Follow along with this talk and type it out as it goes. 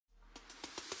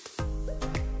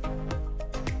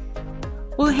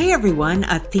Well, hey everyone,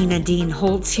 Athena Dean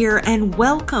Holtz here, and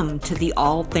welcome to the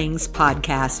All Things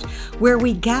Podcast, where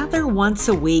we gather once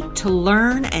a week to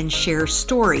learn and share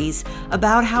stories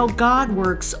about how God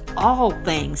works all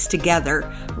things together,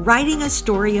 writing a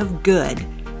story of good,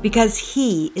 because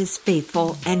He is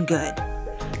faithful and good.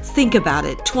 Think about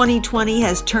it, 2020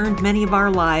 has turned many of our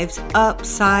lives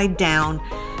upside down,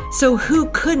 so who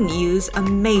couldn't use a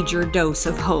major dose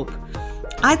of hope?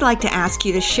 I'd like to ask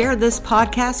you to share this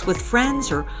podcast with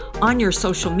friends or on your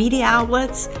social media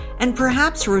outlets, and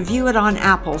perhaps review it on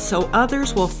Apple so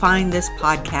others will find this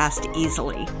podcast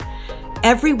easily.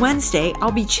 Every Wednesday,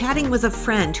 I'll be chatting with a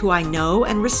friend who I know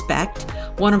and respect,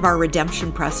 one of our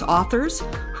Redemption Press authors,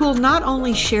 who will not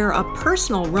only share a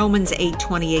personal Romans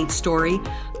 8:28 story,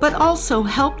 but also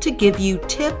help to give you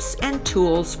tips and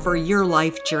tools for your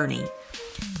life journey.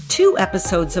 2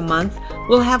 episodes a month,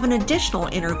 we'll have an additional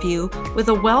interview with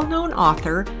a well-known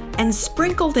author, and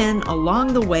sprinkled in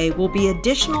along the way will be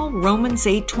additional Romans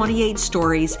 8:28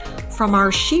 stories from our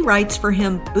She Writes for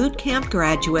Him bootcamp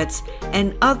graduates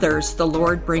and others the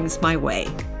Lord brings my way.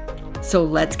 So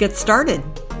let's get started.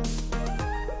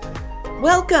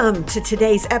 Welcome to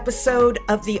today's episode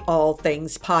of the All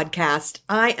Things Podcast.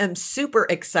 I am super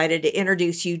excited to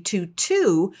introduce you to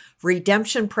 2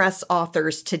 Redemption Press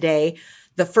authors today.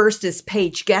 The first is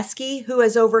Page Geske, who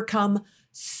has overcome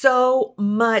so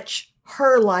much.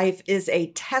 Her life is a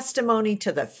testimony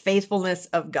to the faithfulness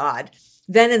of God.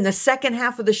 Then in the second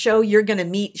half of the show, you're going to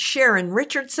meet Sharon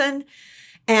Richardson.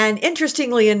 And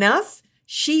interestingly enough,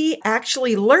 she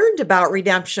actually learned about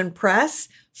Redemption Press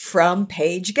from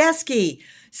Page Geske.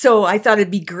 So I thought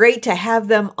it'd be great to have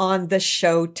them on the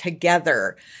show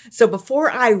together. So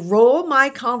before I roll my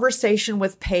conversation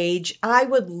with Page, I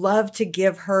would love to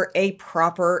give her a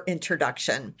proper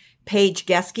introduction. Page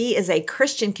Geske is a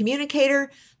Christian communicator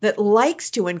that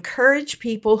likes to encourage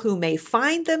people who may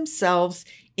find themselves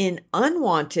in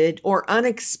unwanted or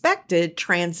unexpected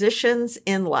transitions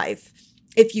in life.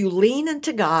 If you lean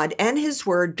into God and His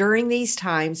Word during these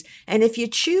times, and if you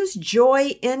choose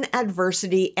joy in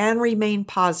adversity and remain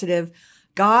positive,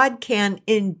 God can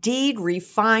indeed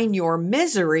refine your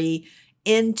misery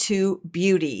into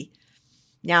beauty.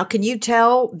 Now, can you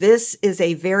tell this is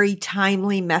a very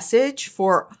timely message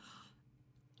for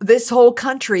this whole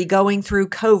country going through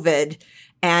COVID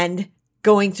and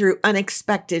going through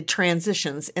unexpected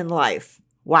transitions in life?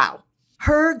 Wow.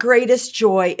 Her greatest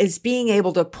joy is being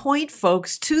able to point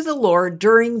folks to the Lord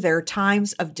during their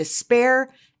times of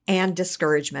despair and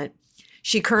discouragement.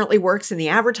 She currently works in the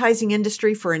advertising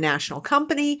industry for a national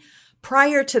company.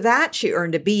 Prior to that, she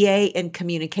earned a BA in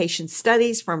Communication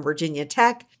Studies from Virginia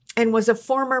Tech and was a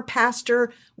former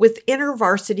pastor with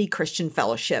Intervarsity Christian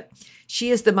Fellowship.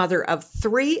 She is the mother of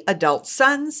 3 adult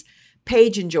sons.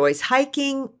 Paige enjoys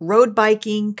hiking, road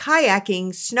biking,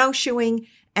 kayaking, snowshoeing,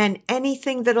 and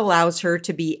anything that allows her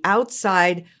to be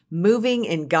outside, moving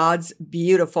in God's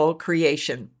beautiful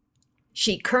creation.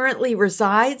 She currently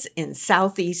resides in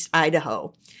Southeast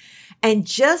Idaho. And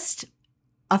just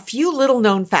a few little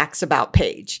known facts about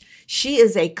Paige. She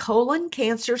is a colon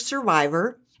cancer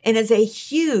survivor and is a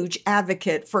huge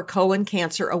advocate for colon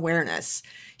cancer awareness.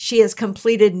 She has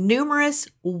completed numerous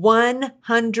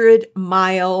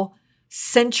 100-mile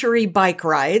century bike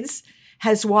rides,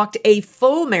 has walked a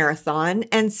full marathon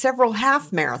and several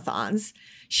half marathons.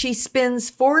 She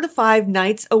spends 4 to 5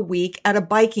 nights a week at a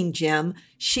biking gym.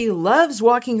 She loves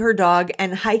walking her dog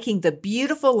and hiking the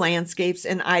beautiful landscapes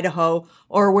in Idaho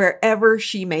or wherever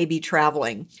she may be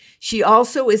traveling. She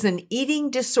also is an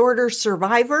eating disorder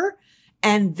survivor,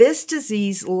 and this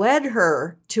disease led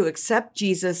her to accept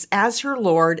Jesus as her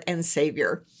Lord and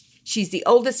Savior. She's the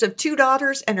oldest of 2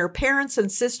 daughters, and her parents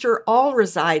and sister all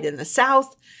reside in the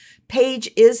South. Paige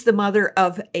is the mother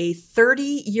of a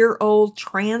 30-year-old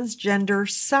transgender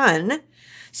son.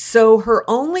 So her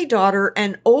only daughter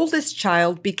and oldest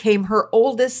child became her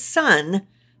oldest son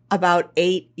about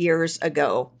 8 years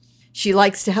ago. She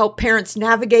likes to help parents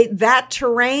navigate that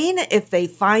terrain if they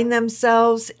find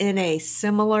themselves in a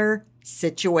similar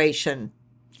situation.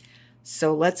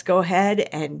 So let's go ahead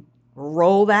and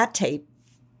roll that tape.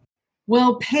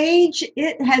 Well, Paige,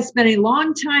 it has been a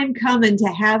long time coming to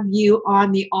have you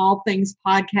on the All Things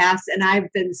Podcast, and I've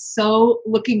been so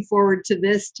looking forward to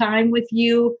this time with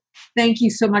you. Thank you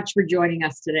so much for joining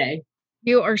us today.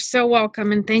 You are so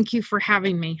welcome, and thank you for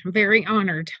having me. I'm very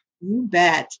honored. You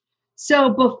bet. So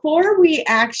before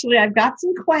I've got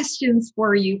some questions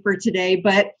for you for today,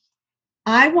 but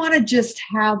I want to just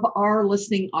have our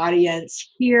listening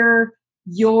audience hear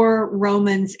your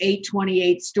Romans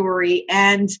 8:28 story,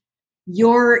 and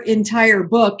your entire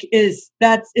book it's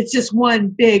just one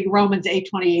big Romans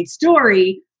 8:28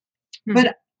 story.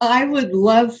 But I would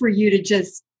love for you to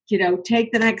just,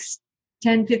 take the next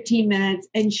 10, 15 minutes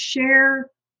and share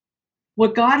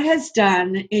what God has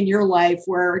done in your life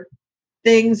where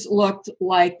things looked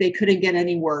like they couldn't get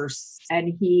any worse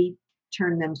and he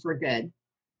turned them for good.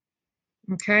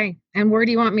 Okay. And where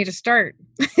do you want me to start?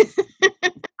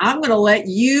 I'm going to let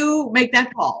you make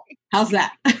that call. How's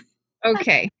that?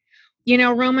 Okay.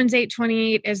 Romans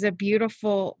 8:28 is a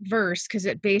beautiful verse because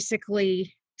it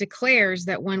basically declares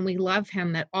that when we love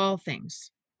him, that all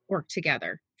things work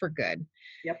together for good.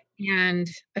 Yep. And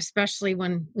especially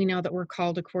when we know that we're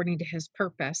called according to his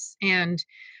purpose. And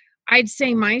I'd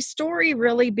say my story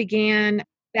really began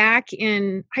back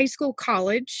in high school,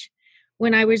 college,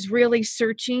 when I was really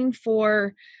searching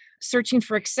for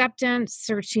acceptance,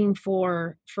 searching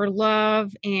for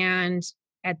love. And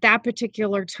at that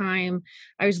particular time,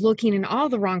 I was looking in all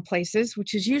the wrong places,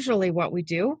 which is usually what we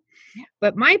do.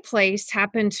 But my place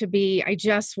happened to be, I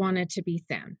just wanted to be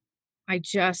thin. I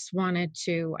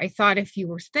thought if you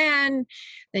were thin,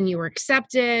 then you were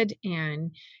accepted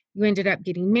and you ended up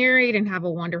getting married and have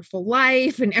a wonderful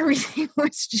life and everything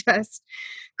was just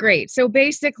great. So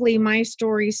basically my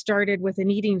story started with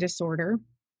an eating disorder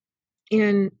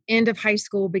in end of high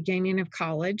school, beginning of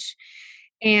college.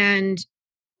 And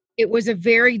it was a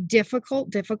very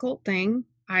difficult thing.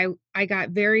 I got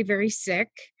very, very sick.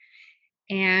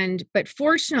 But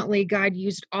fortunately, God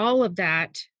used all of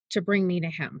that to bring me to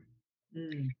him.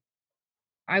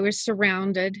 I was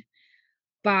surrounded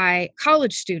by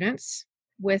college students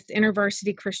with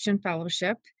Intervarsity Christian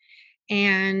Fellowship,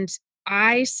 and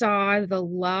I saw the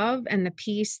love and the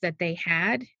peace that they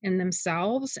had in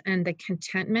themselves and the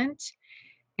contentment,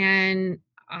 and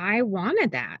I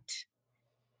wanted that.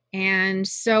 And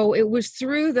so it was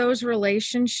through those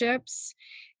relationships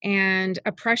and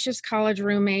a precious college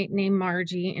roommate named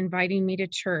Margie inviting me to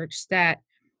church that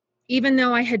even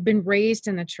though I had been raised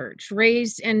in the church,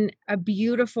 raised in a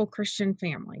beautiful Christian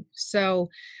family, so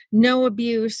no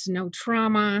abuse, no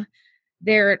trauma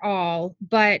there at all.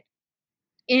 But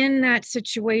in that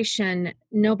situation,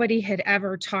 nobody had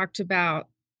ever talked about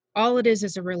all it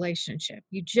is a relationship.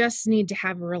 You just need to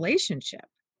have a relationship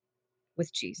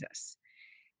with Jesus.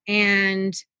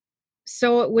 And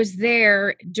so it was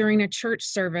there during a church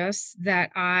service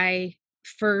that I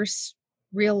first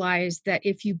realized that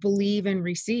if you believe and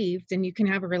receive, then you can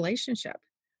have a relationship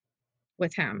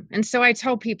with him. And so I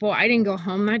tell people I didn't go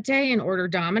home that day and order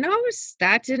Domino's.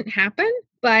 That didn't happen.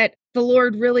 But the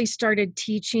Lord really started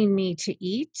teaching me to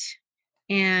eat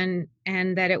and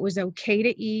that it was okay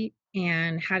to eat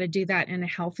and how to do that in a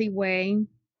healthy way.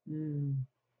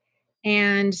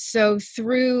 And so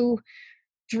through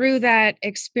that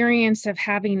experience of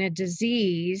having a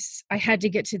disease, I had to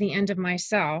get to the end of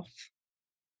myself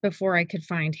before I could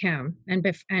find him and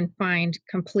find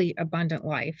complete abundant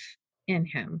life in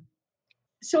him.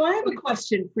 So I have a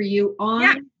question for you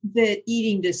on the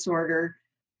eating disorder.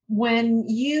 When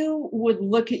you would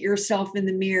look at yourself in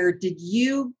the mirror,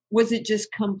 was it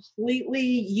just completely,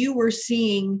 you were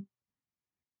seeing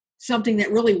something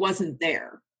that really wasn't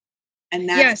there? And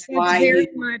that's why very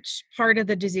much part of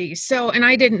the disease. So, and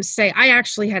I didn't say, I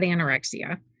actually had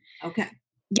anorexia. Okay.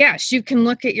 Yes, you can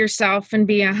look at yourself and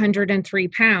be 103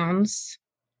 pounds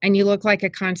and you look like a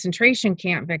concentration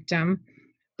camp victim,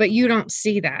 but you don't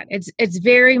see that. It's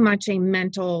very much a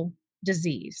mental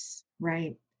disease.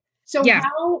 Right. So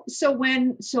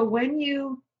when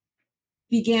you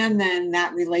began then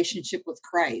that relationship with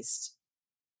Christ,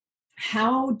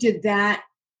 how did that,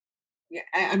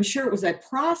 I'm sure it was a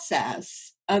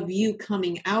process of you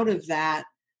coming out of that,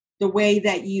 the way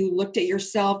that you looked at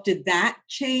yourself, did that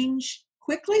change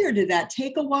quickly or did that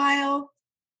take a while?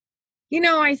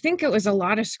 I think it was a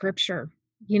lot of scripture,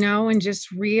 and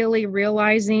just really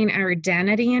realizing our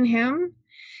identity in him.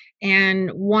 And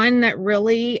one that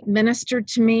really ministered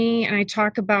to me, and I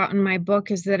talk about in my book,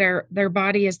 is that their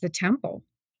body is the temple.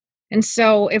 And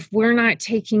so if we're not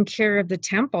taking care of the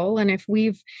temple, and if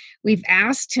we've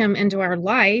asked him into our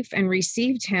life and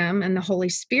received him and the Holy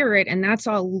Spirit, and that's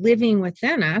all living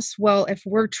within us, well, if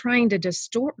we're trying to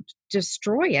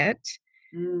destroy it,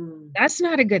 that's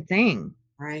not a good thing.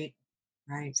 Right.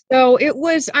 Right. So it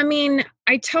was,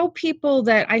 I tell people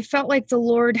that I felt like the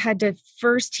Lord had to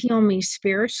first heal me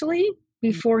spiritually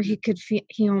before he could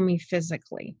heal me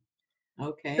physically.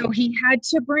 Okay. So he had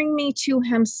to bring me to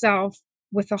himself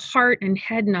with a heart and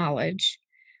head knowledge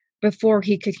before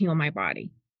he could heal my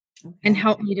body and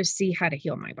help me to see how to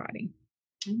heal my body.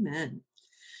 Amen.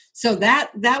 So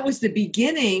that was the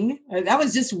beginning. That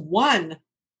was just one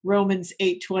Romans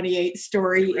 8:28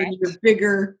 story. Correct. In your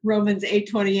bigger Romans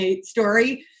 8:28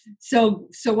 story. So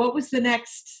what was the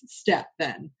next step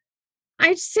then?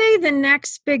 I'd say the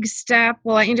next big step,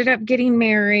 well, I ended up getting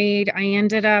married. I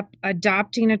ended up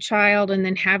adopting a child and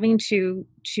then having two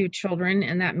children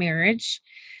in that marriage.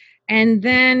 And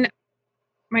then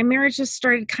my marriage just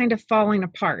started kind of falling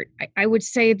apart. I would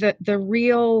say that the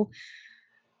real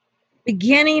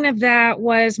beginning of that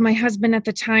was my husband at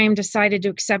the time decided to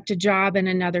accept a job in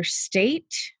another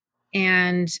state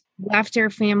and left our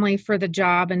family for the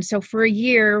job. And so for a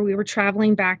year, we were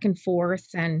traveling back and forth,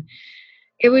 and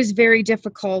it was very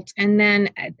difficult. And then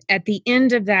at the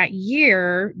end of that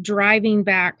year, driving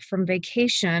back from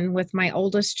vacation with my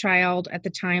oldest child at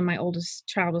the time, my oldest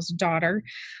child was a daughter,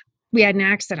 we had an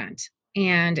accident.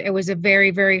 And it was a very,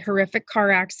 very horrific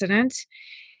car accident.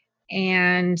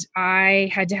 And I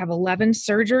had to have 11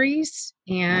 surgeries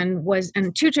and was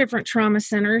in 2 different trauma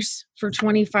centers for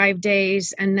 25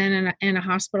 days and then in a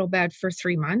hospital bed for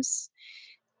 3 months,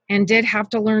 and did have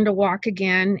to learn to walk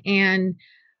again. And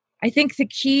I think the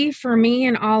key for me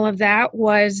in all of that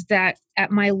was that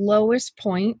at my lowest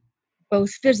point,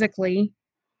 both physically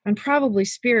and probably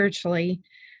spiritually,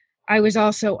 I was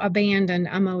also abandoned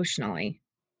emotionally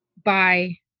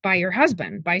by your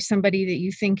husband, by somebody that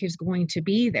you think is going to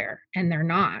be there, and they're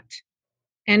not.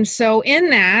 And so in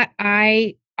that,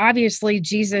 I obviously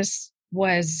Jesus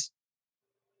was,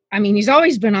 I mean, he's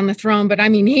always been on the throne, but I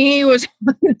mean, he was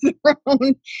on the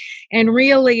throne, and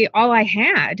really all I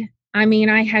had. I mean,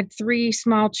 I had 3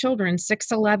 small children,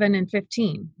 6, 11, and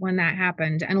 15 when that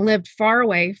happened, and lived far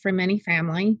away from any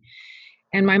family.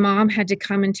 And my mom had to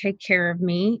come and take care of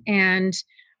me. And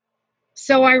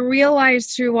so I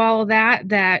realized through all of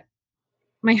that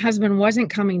my husband wasn't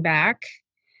coming back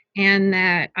and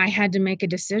that I had to make a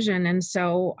decision. And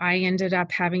so I ended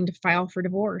up having to file for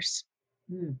divorce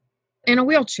in a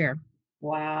wheelchair.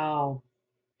 Wow.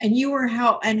 And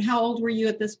how old were you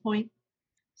at this point?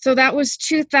 So that was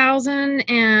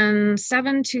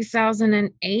 2007,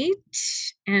 2008,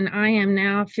 and I am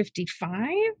now 55.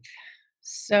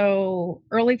 So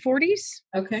early 40s.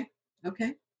 Okay.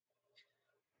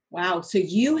 Wow. So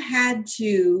you had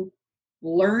to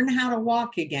learn how to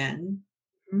walk again.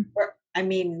 I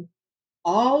mean,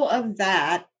 all of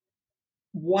that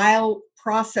while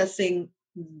processing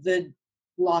the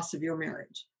loss of your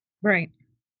marriage. Right.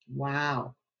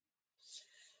 Wow.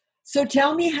 So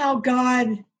tell me how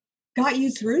God got you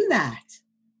through that.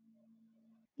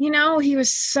 You know, he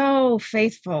was so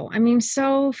faithful. I mean,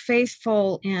 so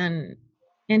faithful in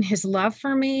his love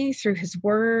for me through his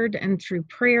word and through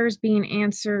prayers being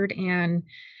answered. And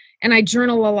I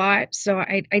journal a lot. So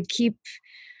I'm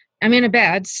in a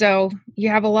bed. So you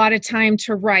have a lot of time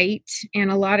to write and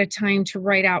a lot of time to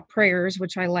write out prayers,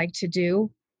 which I like to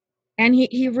do. And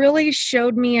he really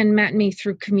showed me and met me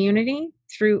through community,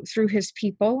 through his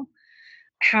people,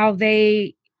 how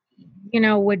they,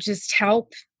 would just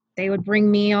help. They would bring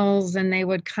meals and they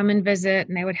would come and visit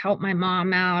and they would help my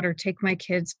mom out or take my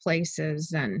kids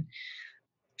places. And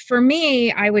for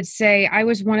me, I would say I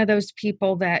was one of those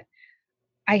people that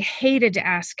I hated to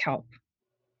ask help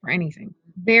for anything.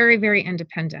 Very, very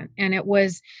independent. And it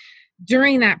was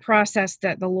during that process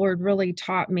that the Lord really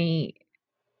taught me,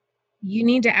 you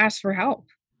need to ask for help.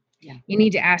 Yeah. You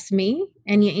need to ask me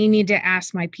and you need to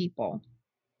ask my people.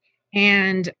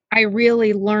 And I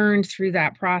really learned through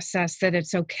that process that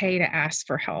it's okay to ask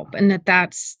for help and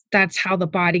that's how the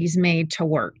body's made to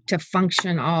work, to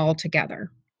function all together.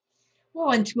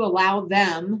 Well, and to allow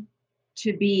them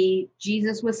to be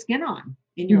Jesus with skin on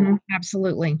in your life.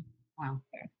 Absolutely. Wow.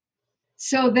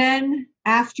 So then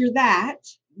after that,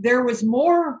 there was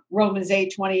more Romans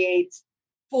 8:28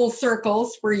 full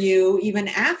circles for you even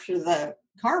after the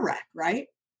car wreck, right?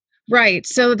 Right.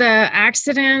 So the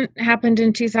accident happened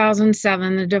in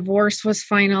 2007. The divorce was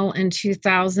final in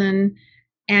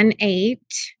 2008.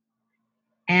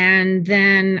 And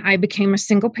then I became a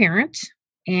single parent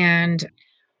and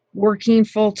working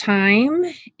full time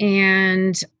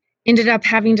and ended up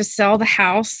having to sell the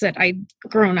house that I'd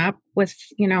grown up with,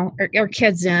 our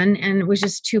kids in, and it was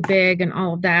just too big and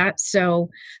all of that. So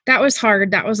that was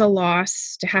hard. That was a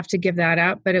loss to have to give that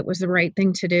up, but it was the right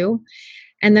thing to do.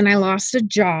 And then I lost a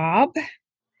job.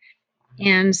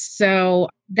 And so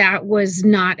that was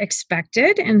not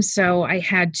expected. And so I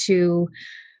had to,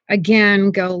 again,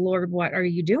 go, Lord, what are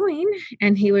you doing?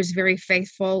 And he was very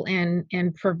faithful in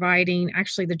providing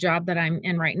actually the job that I'm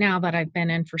in right now that I've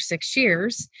been in for 6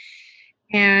 years.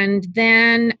 And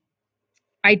then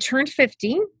I turned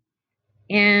 50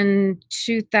 in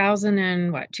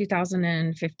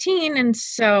 2015. And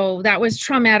so that was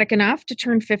traumatic enough to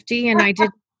turn 50. And I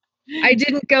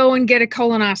didn't go and get a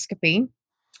colonoscopy.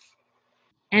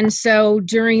 And so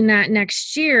during that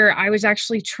next year, I was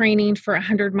actually training for a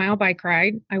 100-mile bike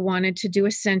ride. I wanted to do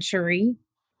a century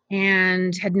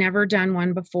and had never done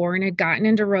one before and had gotten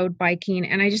into road biking.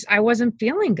 And I wasn't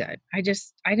feeling good. I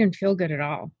didn't feel good at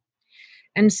all.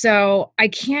 And so I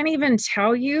can't even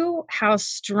tell you how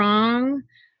strong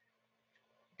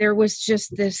there was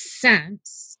just this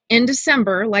sense in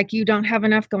December, like you don't have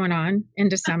enough going on in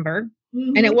December.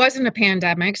 Mm-hmm. And it wasn't a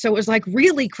pandemic. So it was like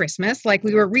really Christmas, like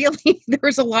we were really, there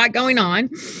was a lot going on.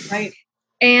 Right.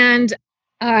 And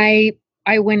I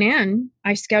went in,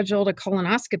 I scheduled a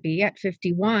colonoscopy at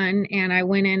 51 and I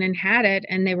went in and had it.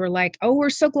 And they were like, "Oh, we're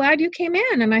so glad you came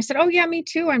in." And I said, "Oh yeah, me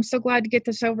too. I'm so glad to get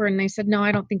this over." And they said, "No,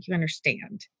 I don't think you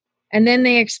understand." And then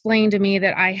they explained to me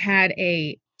that I had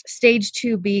a stage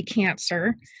 2B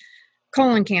cancer,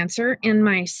 colon cancer in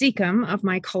my cecum of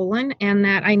my colon, and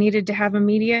that I needed to have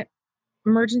immediate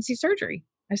emergency surgery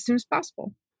as soon as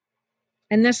possible.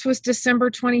 And this was December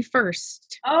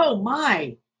 21st. Oh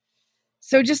my.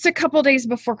 So just a couple days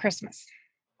before Christmas.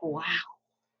 Wow.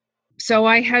 So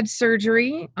I had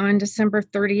surgery on December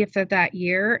 30th of that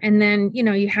year. And then,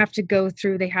 you have to go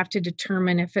through, they have to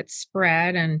determine if it's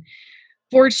spread. And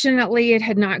fortunately, it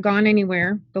had not gone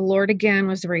anywhere. The Lord, again,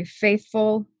 was very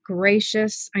faithful,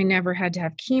 gracious. I never had to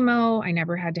have chemo. I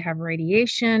never had to have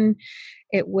radiation.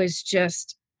 It was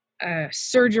just a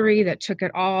surgery that took it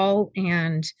all.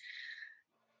 And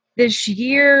this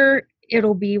year,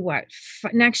 it'll be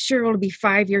next year, it'll be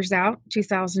 5 years out,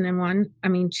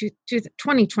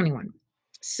 2021.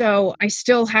 So I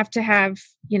still have to have,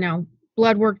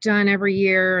 blood work done every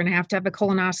year, and I have to have a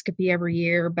colonoscopy every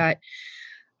year. But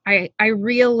I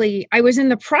was in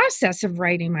the process of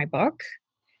writing my book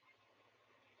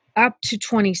up to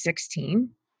 2016.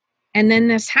 And then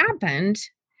this happened.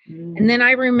 And then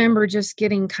I remember just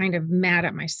getting kind of mad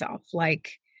at myself.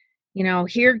 Like,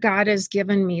 here God has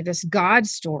given me this God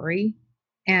story,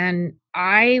 and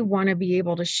I want to be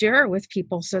able to share it with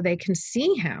people so they can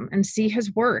see him and see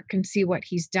his work and see what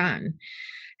he's done.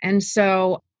 And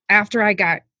so after I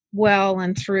got well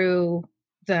and through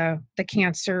the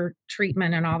cancer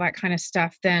treatment and all that kind of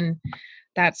stuff, then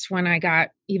that's when I got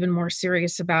even more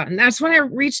serious about it. And that's when I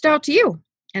reached out to you.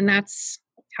 And that's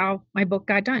how my book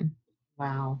got done.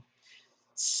 Wow.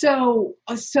 So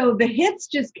the hits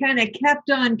just kind of kept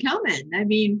on coming. I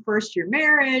mean, first your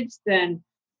marriage, then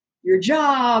your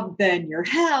job, then your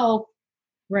health.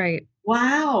 Right.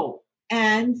 Wow.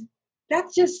 And that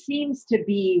just seems to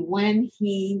be when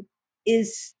he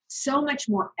is so much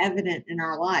more evident in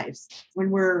our lives,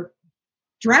 when we're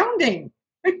drowning,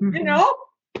 Mm-hmm.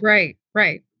 Right.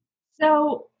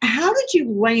 So how did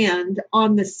you land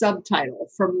on the subtitle,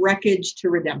 From Wreckage to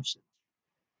Redemption?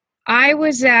 I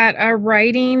was at a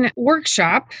writing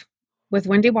workshop with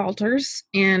Wendy Walters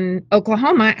in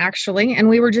Oklahoma, actually, and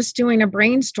we were just doing a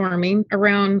brainstorming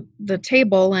around the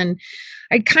table, and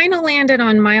I kind of landed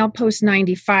on milepost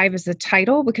 95 as the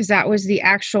title because that was the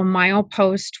actual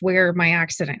milepost where my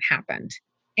accident happened.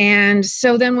 And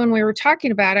so then when we were talking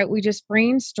about it, we just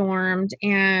brainstormed,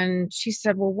 and she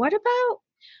said, "Well, what about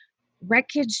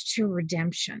wreckage to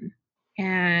redemption?"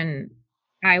 And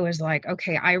I was like,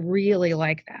 okay, I really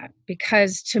like that,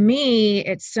 because to me,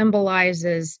 it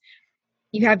symbolizes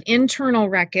you have internal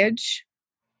wreckage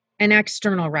and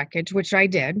external wreckage, which I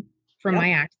did from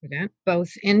my accident,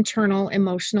 both internal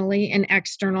emotionally and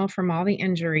external from all the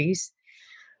injuries.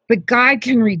 But God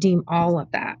can redeem all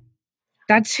of that.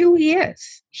 That's who he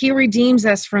is. He redeems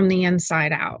us from the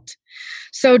inside out.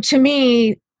 So to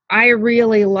me, I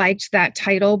really liked that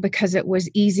title because it was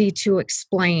easy to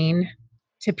explain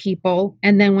to people.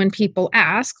 And then when people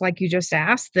ask, like you just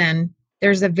asked, then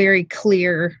there's a very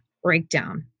clear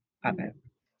breakdown of it.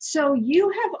 So you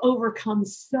have overcome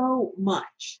so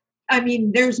much. I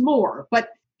mean, there's more, but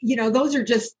those are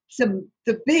just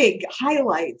the big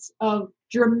highlights of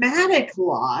dramatic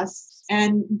loss,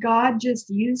 and God just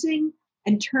using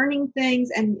and turning things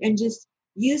and just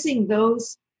using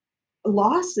those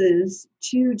losses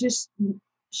to just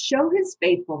show his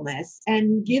faithfulness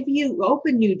and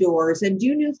open new doors and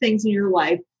do new things in your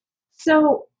life.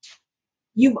 So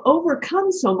you've overcome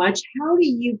so much. How do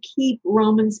you keep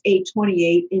Romans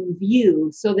 8:28 in view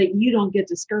so that you don't get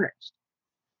discouraged?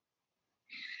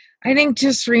 I think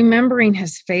just remembering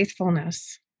his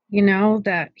faithfulness,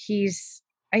 that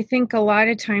I think a lot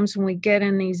of times when we get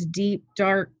in these deep,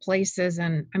 dark places,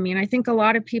 and I mean, I think a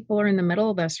lot of people are in the middle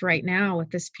of this right now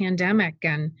with this pandemic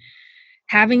and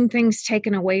having things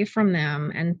taken away from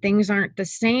them, and things aren't the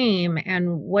same.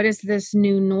 And what is this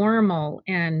new normal?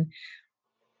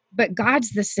 But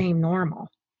God's the same normal.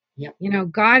 Yep.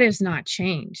 God is not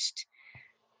changed.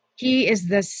 He is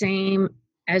the same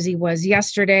as he was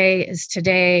yesterday, as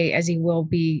today, as he will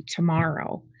be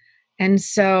tomorrow. And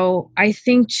so I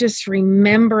think just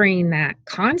remembering that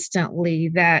constantly,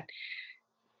 that,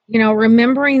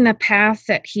 remembering the path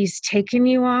that he's taken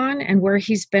you on and where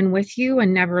he's been with you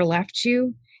and never left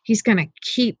you, he's going to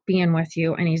keep being with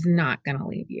you and he's not going to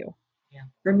leave you. Yeah.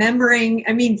 Remembering,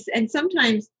 and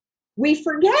sometimes we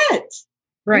forget.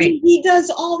 Right. He does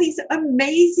all these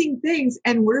amazing things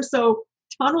and we're so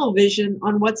tunnel vision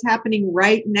on what's happening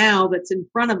right now that's in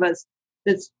front of us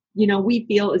that's, we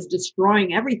feel is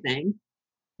destroying everything.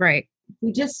 Right.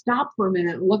 We just stop for a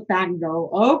minute and look back and go,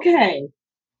 okay,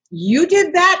 you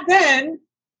did that then.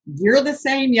 You're the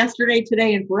same yesterday,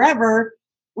 today, and forever,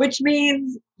 which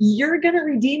means you're going to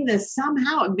redeem this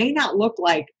somehow. It may not look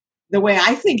like the way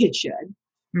I think it should,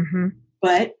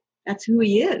 but that's who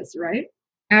he is, right?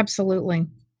 Absolutely.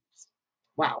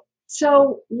 Wow.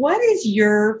 So what is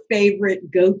your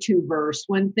favorite go-to verse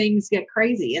when things get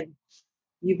crazy? And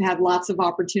you've had lots of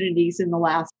opportunities in the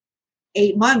last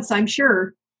 8 months, I'm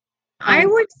sure. I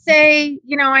would say,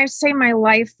 I say my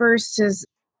life verse is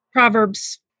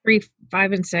Proverbs 3,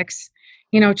 5, and 6.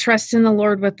 Trust in the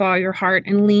Lord with all your heart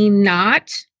and lean not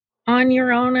on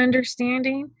your own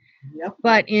understanding,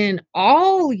 but in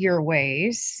all your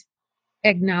ways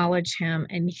acknowledge him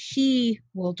and he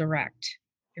will direct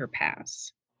your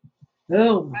paths.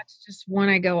 Boom. That's just one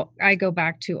I go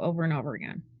back to over and over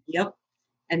again. Yep.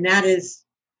 And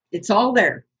it's all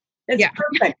there. It's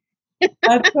perfect.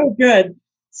 That's so good.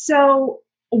 So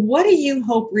what do you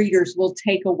hope readers will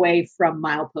take away from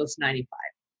Milepost 95?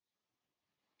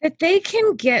 That they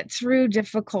can get through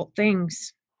difficult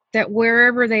things, that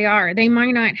wherever they are, they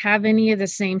might not have any of the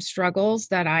same struggles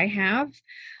that I have,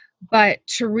 but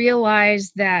to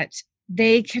realize that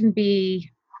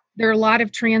there are a lot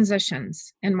of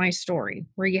transitions in my story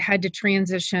where you had to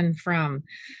transition from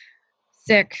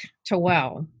sick to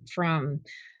well, from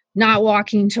not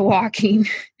walking to walking,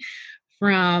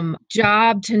 from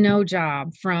job to no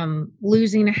job, from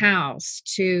losing a house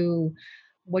to,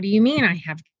 what do you mean I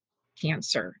have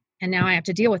cancer? And now I have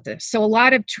to deal with this. So a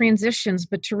lot of transitions,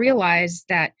 but to realize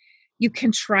that you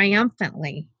can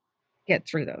triumphantly get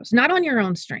through those, not on your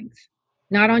own strength,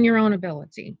 not on your own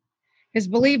ability. Because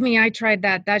believe me, I tried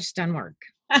that. That just doesn't work.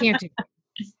 Can't do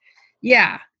it.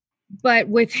 Yeah. But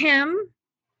with him,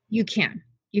 you can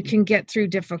get through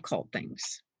difficult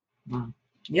things. Wow.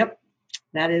 Yep.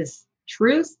 That is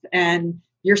truth. And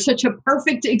you're such a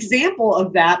perfect example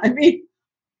of that.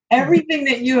 Everything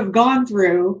that you have gone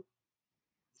through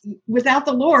without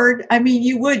the Lord,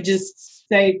 you would just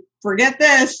say, forget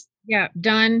this. Yeah.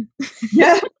 Done.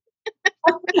 Yeah.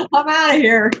 I'm out of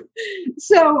here.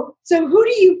 So who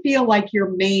do you feel like your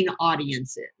main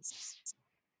audience is?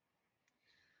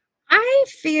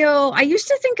 I used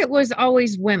to think it was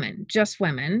always women, just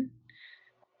women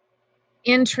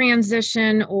in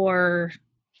transition or,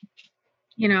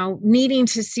 needing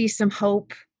to see some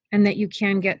hope and that you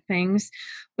can get things.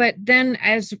 But then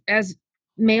as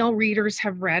male readers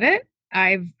have read it,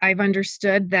 I've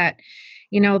understood that,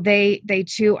 they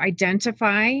too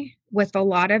identify with a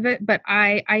lot of it, but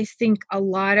I think a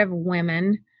lot of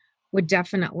women would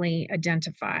definitely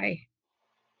identify.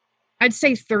 I'd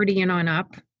say 30 and on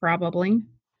up, probably.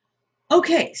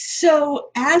 Okay,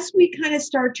 so as we kind of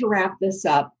start to wrap this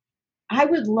up, I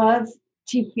would love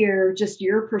to hear just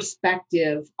your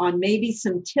perspective on maybe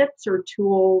some tips or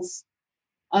tools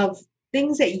of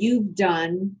things that you've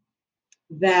done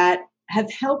that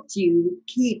have helped you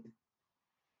keep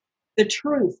the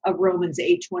truth of Romans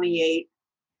 8:28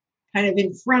 kind of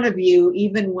in front of you,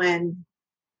 even when,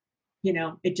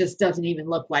 it just doesn't even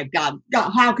look like God.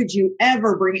 God, how could you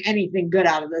ever bring anything good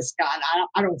out of this, God?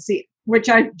 I don't see it, which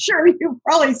I'm sure you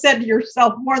probably said to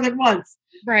yourself more than once.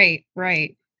 Right.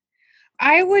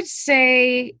 I would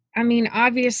say,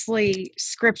 obviously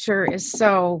scripture is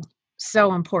so,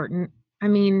 so important.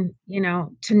 To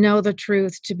know the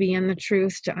truth, to be in the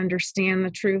truth, to understand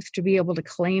the truth, to be able to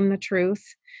claim the truth.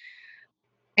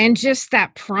 And just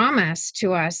that promise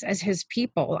to us as his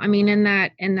people. In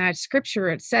that scripture,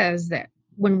 it says that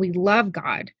when we love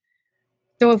God,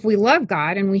 so if we love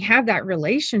God and we have that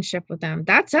relationship with him,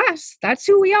 that's us. That's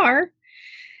who we are.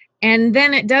 And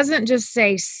then it doesn't just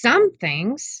say some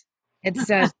things. It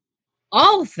says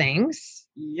all things.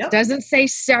 Yep. It doesn't say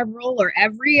several or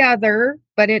every other,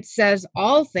 but it says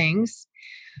all things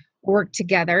work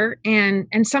together. And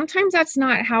sometimes that's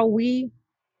not how we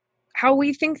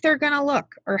think they're going to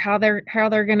look or how they're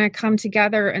going to come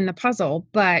together in the puzzle.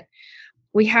 But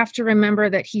we have to remember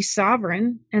that he's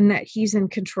sovereign and that he's in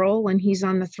control and he's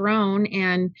on the throne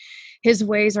and his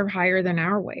ways are higher than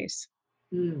our ways.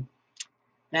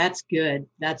 That's good.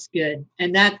 That's good.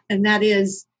 That's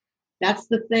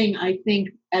the thing, I think,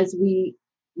 as we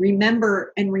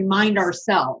remember and remind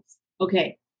ourselves,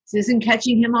 okay, this isn't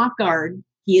catching him off guard.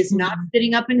 He is not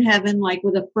sitting up in heaven like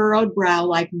with a furrowed brow,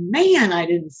 like, man, I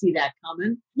didn't see that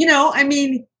coming. I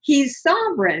mean, he's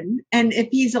sovereign. And if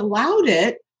he's allowed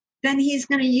it, then he's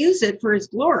going to use it for his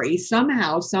glory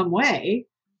somehow, some way.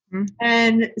 Mm-hmm.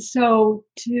 And so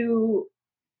to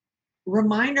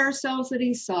remind ourselves that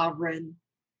he's sovereign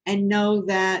and know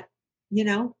that,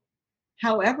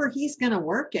 however he's going to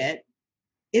work it,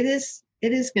 it is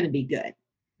going to be good.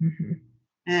 Mm-hmm.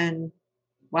 And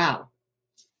wow,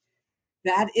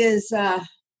 that is that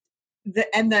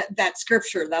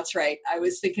scripture. That's right. I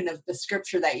was thinking of the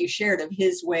scripture that you shared of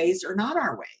his ways are not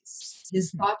our ways.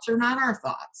 His thoughts are not our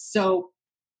thoughts. So,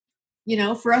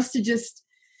 for us to just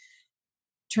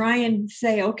try and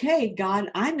say, okay,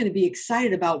 God, I'm going to be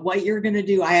excited about what you're going to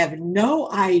do. I have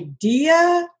no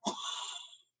idea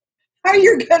how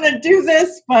you're going to do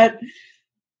this, but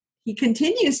he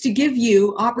continues to give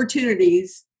you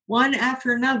opportunities, one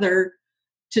after another,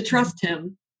 to trust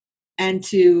him and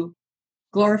to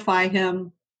glorify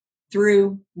him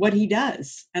through what he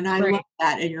does. And I love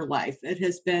that in your life. It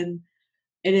has been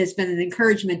an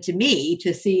encouragement to me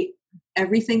to see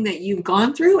everything that you've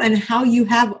gone through and how you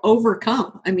have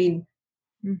overcome. I mean,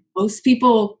 most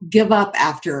people give up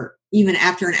even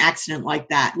after an accident like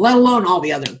that, let alone all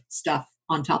the other stuff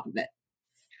on top of it.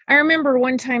 I remember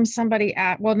one time somebody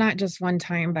not just one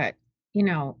time, but,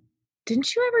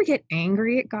 didn't you ever get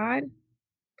angry at God?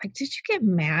 Like, did you get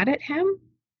mad at him?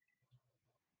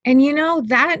 And,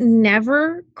 that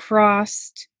never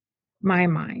crossed my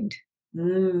mind.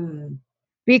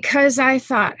 Because I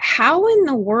thought, how in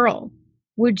the world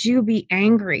would you be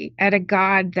angry at a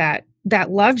God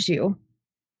that loves you,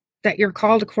 that you're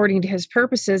called according to his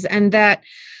purposes, and that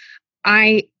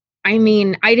I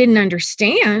didn't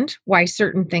understand why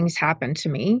certain things happened to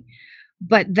me,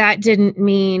 but that didn't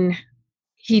mean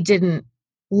he didn't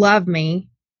love me,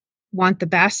 want the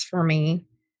best for me,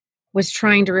 was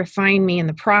trying to refine me in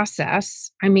the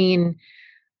process. I mean,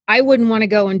 I wouldn't want to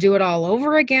go and do it all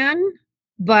over again,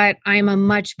 but I'm a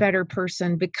much better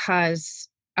person because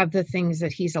of the things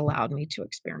that he's allowed me to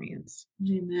experience.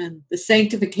 Amen. The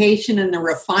sanctification and the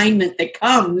refinement that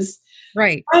comes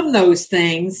from those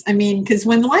things. I mean, because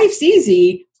when life's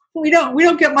easy, we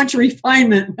don't get much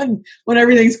refinement when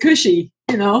everything's cushy,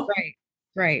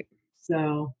 Right.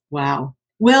 So, wow.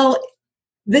 Well,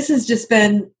 this has just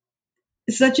been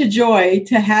such a joy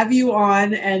to have you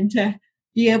on and to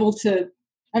be able to,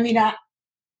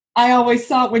 I always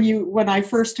thought when I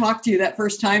first talked to you that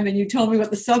first time and you told me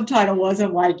what the subtitle was,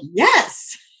 I'm like,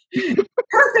 yes,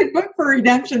 perfect book for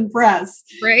Redemption Press.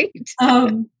 Right.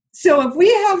 So if we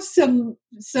have some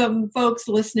folks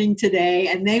listening today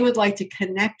and they would like to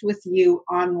connect with you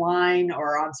online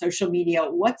or on social media,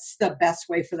 what's the best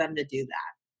way for them to do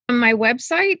that? My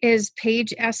website is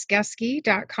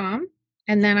pagegeske.com.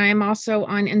 And then I'm also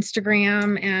on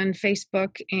Instagram and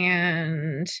Facebook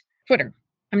and Twitter.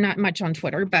 I'm not much on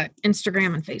Twitter, but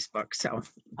Instagram and Facebook. So,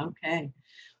 okay.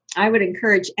 I would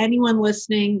encourage anyone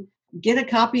listening, get a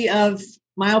copy of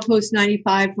Milepost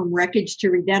 95 From Wreckage to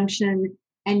Redemption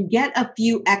and get a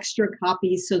few extra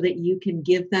copies so that you can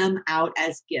give them out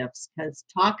as gifts. Because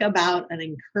talk about an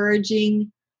encouraging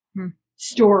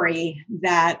story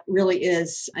that really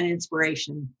is an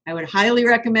inspiration. I would highly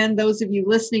recommend those of you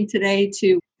listening today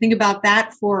to think about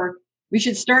that we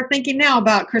should start thinking now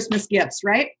about Christmas gifts,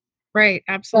 right? Right,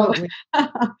 absolutely.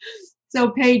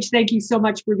 So Paige, thank you so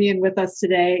much for being with us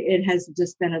today. It has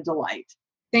just been a delight.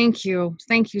 Thank you.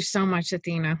 Thank you so much,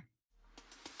 Athena.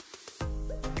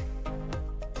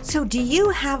 So do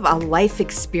you have a life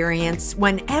experience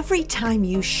when every time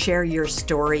you share your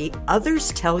story,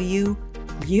 others tell you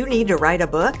you need to write a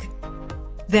book?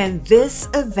 Then this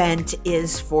event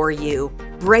is for you.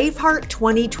 Braveheart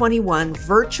 2021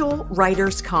 Virtual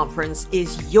Writers Conference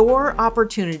is your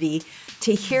opportunity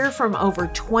to hear from over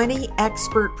 20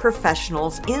 expert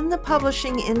professionals in the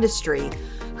publishing industry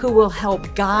who will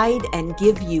help guide and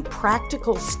give you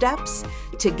practical steps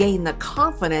to gain the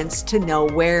confidence to know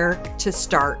where to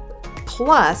start.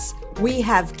 Plus, we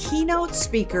have keynote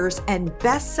speakers and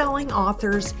best-selling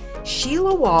authors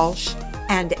Sheila Walsh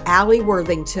and Allie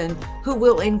Worthington, who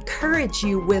will encourage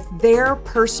you with their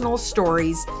personal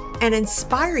stories and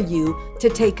inspire you to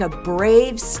take a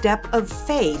brave step of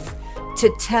faith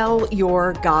to tell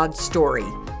your God story.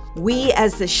 We,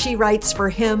 as the She Writes for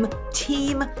Him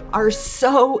team, are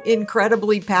so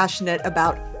incredibly passionate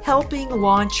about helping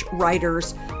launch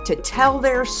writers to tell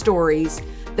their stories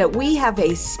that we have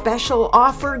a special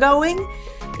offer going.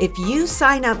 If you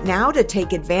sign up now to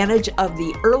take advantage of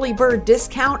the early bird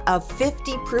discount of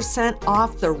 50%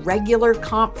 off the regular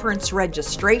conference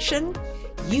registration,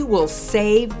 you will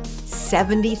save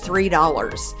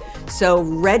 $73. So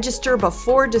register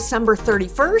before December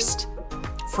 31st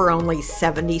for only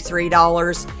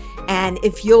 $73. And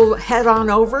if you'll head on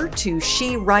over to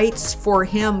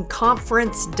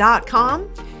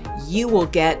shewritesforhimconference.com, you will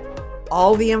get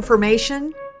all the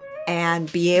information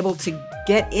and be able to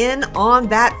get in on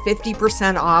that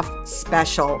 50% off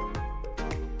special.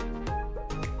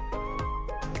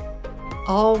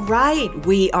 All right,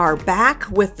 we are back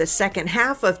with the second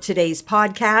half of today's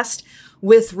podcast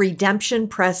with Redemption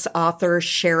Press author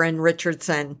Sharon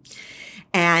Richardson.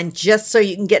 And just so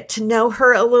you can get to know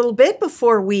her a little bit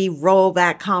before we roll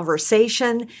that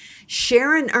conversation,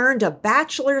 Sharon earned a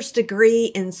bachelor's degree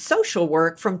in social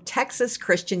work from Texas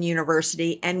Christian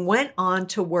University and went on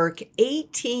to work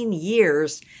 18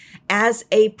 years as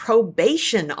a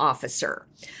probation officer.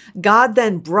 God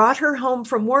then brought her home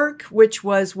from work, which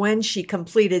was when she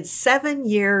completed 7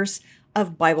 years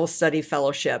of Bible study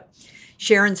fellowship.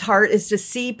 Sharon's heart is to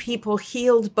see people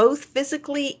healed both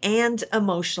physically and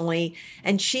emotionally,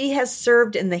 and she has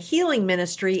served in the healing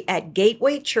ministry at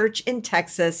Gateway Church in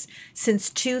Texas since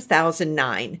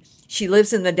 2009. She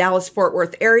lives in the Dallas-Fort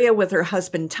Worth area with her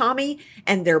husband Tommy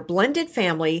and their blended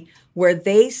family, where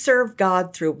they serve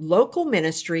God through local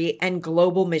ministry and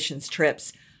global missions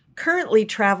trips, currently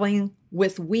traveling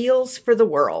with Wheels for the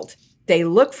World. They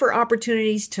look for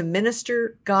opportunities to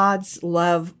minister God's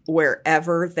love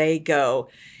wherever they go.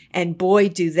 And boy,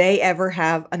 do they ever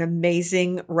have an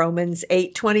amazing Romans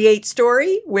 8:28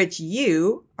 story, which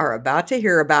you are about to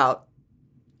hear about.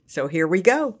 So here we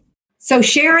go. So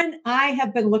Sharon, I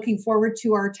have been looking forward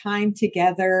to our time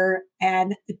together,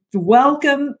 and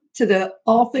welcome to the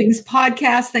All Things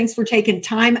podcast. Thanks for taking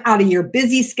time out of your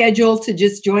busy schedule to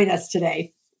just join us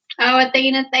today. Oh,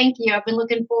 Athena, thank you. I've been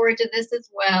looking forward to this as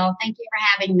well. Thank you for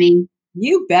having me.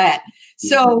 You bet.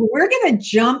 So we're going to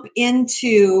jump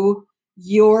into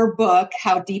your book,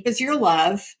 How Deep Is Your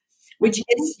Love, which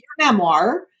is your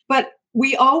memoir. But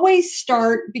we always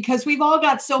start, because we've all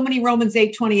got so many Romans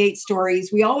 8:28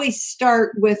 stories, we always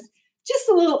start with just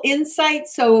a little insight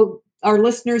so our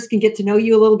listeners can get to know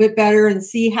you a little bit better and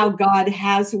see how God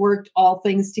has worked all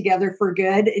things together for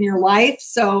good in your life.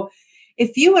 So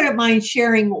if you wouldn't mind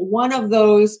sharing one of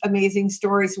those amazing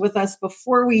stories with us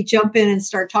before we jump in and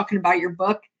start talking about your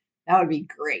book, that would be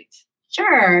great.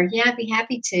 Sure. Yeah, I'd be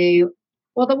happy to.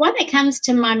 Well, the one that comes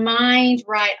to my mind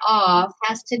right off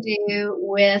has to do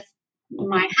with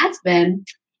my husband,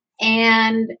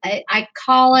 and I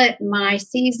call it my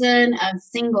season of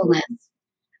singleness.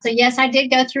 So yes, I did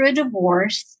go through a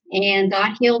divorce, and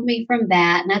God healed me from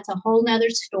that, and that's a whole nother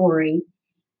story.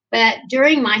 But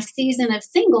during my season of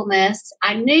singleness,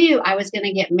 I knew I was going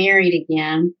to get married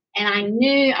again, and I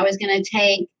knew I was going to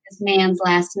take this man's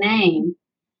last name.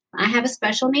 I have a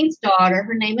special needs daughter.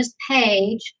 Her name is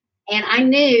Page, and I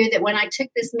knew that when I took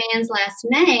this man's last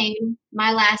name,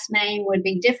 my last name would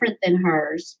be different than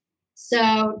hers.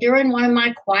 So during one of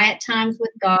my quiet times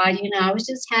with God, I was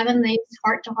just having these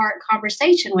heart-to-heart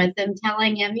conversation with him,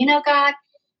 telling him, God,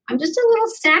 I'm just a little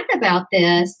sad about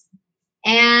this.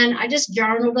 And I just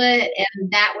journaled it,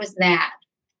 and that was that.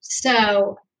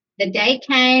 So the day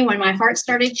came when my heart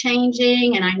started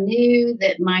changing, and I knew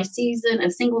that my season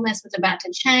of singleness was about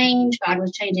to change. God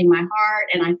was changing my heart,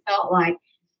 and I felt like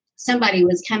somebody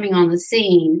was coming on the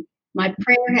scene. My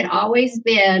prayer had always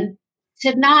been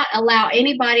to not allow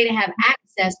anybody to have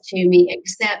access to me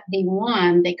except the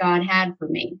one that God had for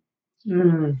me.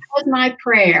 That was my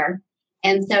prayer.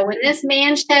 And so when this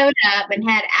man showed up and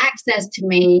had access to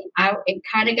me, it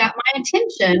kind of got my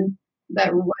attention.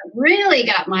 But what really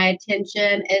got my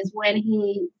attention is when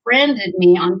he friended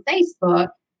me on Facebook.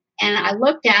 And I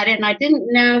looked at it, and I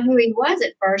didn't know who he was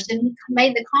at first. And he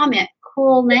made the comment,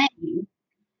 "Cool name."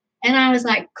 And I was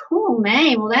like, "Cool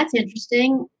name? Well, that's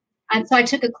interesting." And so I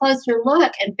took a closer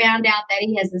look and found out that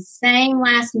he has the same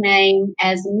last name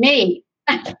as me.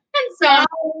 And so I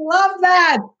love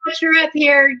that. You're up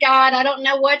here, God. I don't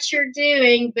know what you're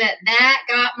doing, but that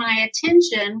got my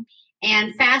attention.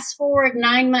 And fast forward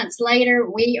 9 months later,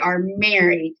 we are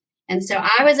married. And so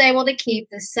I was able to keep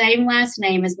the same last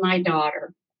name as my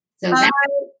daughter. So that's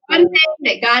one thing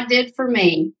that God did for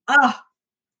me. Oh,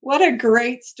 what a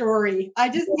great story. I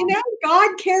just,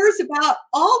 God cares about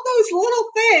all those little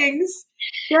things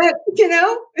that,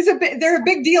 they're a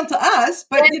big deal to us,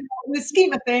 but in the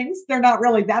scheme of things, they're not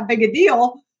really that big a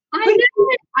deal. I know.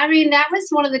 I mean, that was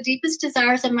one of the deepest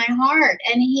desires of my heart,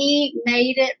 and he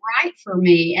made it right for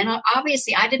me. And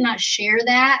obviously, I did not share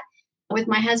that, with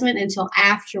my husband until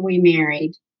after we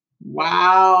married.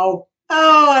 Wow.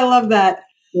 Oh, I love that.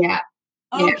 Yeah.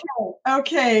 Okay.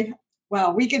 Okay.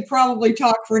 Well, we could probably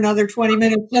talk for another 20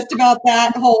 minutes just about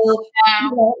that whole,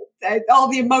 all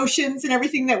the emotions and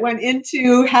everything that went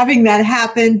into having that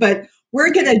happen. But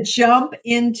we're going to jump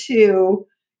into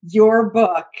your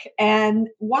book. And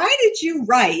why did you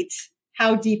write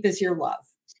How Deep Is Your Love?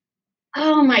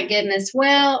 Oh, my goodness.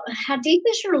 Well, How Deep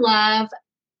Is Your Love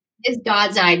is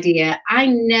God's idea. I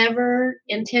never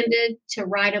intended to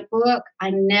write a book. I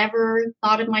never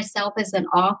thought of myself as an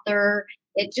author.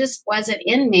 It just wasn't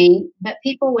in me. But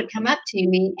people would come up to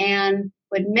me and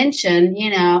would mention,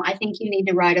 I think you need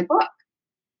to write a book.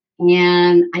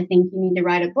 And I think you need to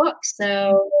write a book.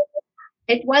 So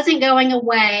it wasn't going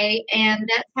away. And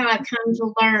that's how I've come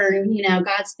to learn,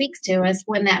 God speaks to us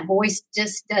when that voice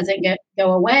just doesn't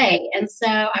go away. And so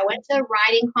I went to a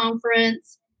writing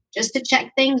conference just to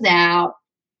check things out.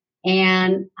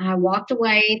 And I walked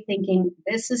away thinking,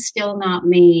 this is still not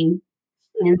me.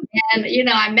 And then,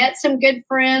 I met some good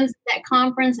friends at that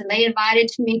conference and they invited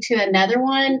me to another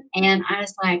one. And I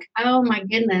was like, oh my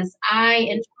goodness, I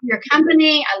enjoy your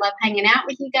company. I love hanging out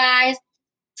with you guys,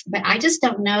 but I just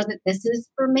don't know that this is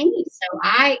for me. So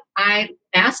I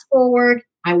fast forward,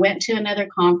 I went to another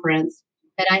conference,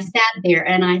 but I sat there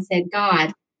and I said,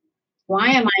 God, why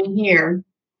am I here?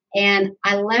 And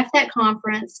I left that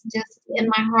conference just in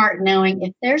my heart knowing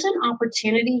if there's an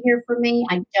opportunity here for me,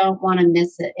 I don't want to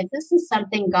miss it. If this is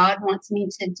something God wants me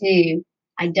to do,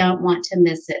 I don't want to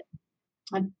miss it.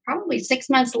 Probably 6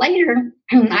 months later,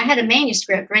 I had a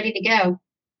manuscript ready to go.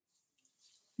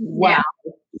 Wow.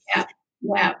 Yeah.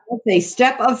 Wow. That's a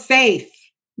step of faith.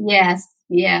 Yes.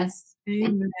 Yes.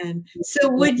 Amen. So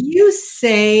would you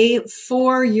say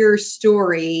for your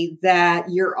story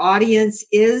that your audience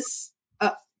is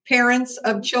parents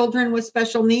of children with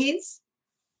special needs?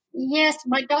 Yes,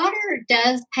 my daughter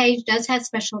Paige does have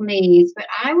special needs, but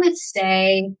I would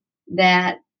say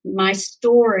that my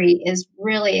story is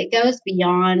really, it goes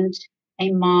beyond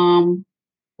a mom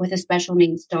with a special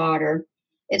needs daughter.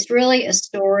 It's really a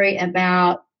story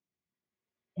about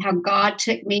how God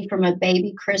took me from a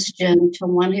baby Christian to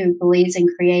one who believes in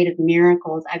creative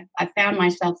miracles. I found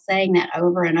myself saying that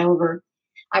over and over.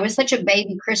 I was such a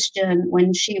baby Christian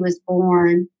when she was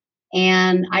born,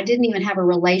 and I didn't even have a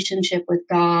relationship with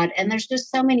God. And there's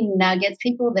just so many nuggets.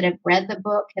 People that have read the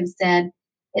book have said,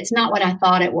 it's not what I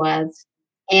thought it was.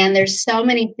 And there's so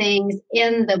many things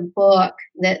in the book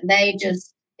that it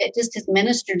just has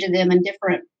ministered to them in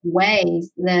different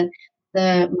ways. My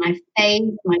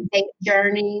faith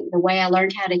journey, the way I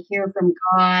learned how to hear from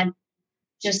God,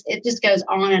 it just goes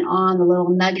on and on, the little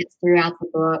nuggets throughout the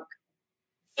book.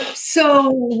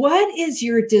 So what is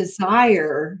your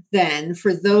desire then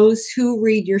for those who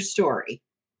read your story?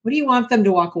 What do you want them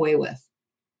to walk away with?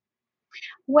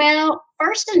 Well,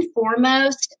 first and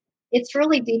foremost, it's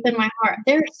really deep in my heart.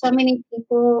 There are so many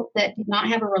people that do not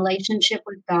have a relationship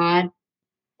with God.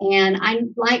 And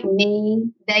like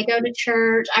me, they go to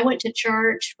church. I went to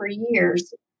church for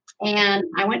years. And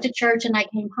I went to church and I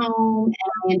came home and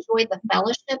I enjoyed the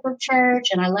fellowship of church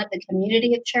and I loved the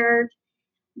community of church.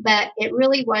 But it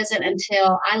really wasn't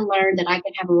until I learned that I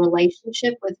could have a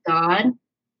relationship with God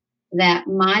that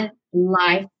my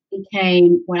life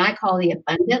became what I call the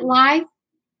abundant life.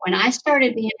 When I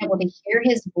started being able to hear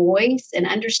his voice and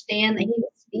understand that he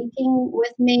was speaking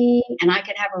with me and I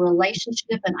could have a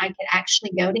relationship and I could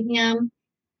actually go to him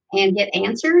and get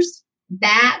answers,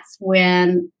 that's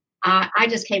when I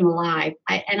just came alive.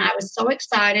 And I was so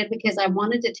excited because I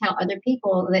wanted to tell other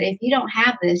people that if you don't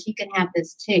have this, you can have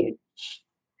this too.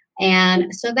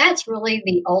 And so that's really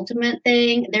the ultimate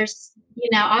thing. There's,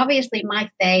 obviously my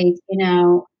faith,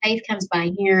 faith comes by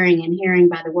hearing and hearing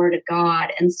by the word of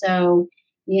God. And so,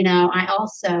 I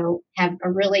also have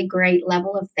a really great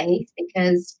level of faith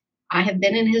because I have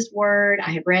been in his word,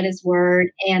 I have read his word,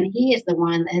 and he is the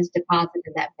one that has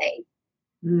deposited that faith.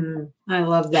 I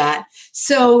love that.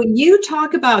 So you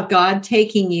talk about God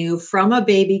taking you from a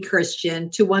baby Christian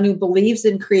to one who believes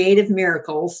in creative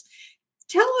miracles.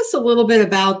 Tell us a little bit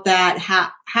about that.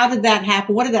 How did that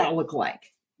happen? What did that look like?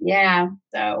 Yeah.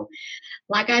 So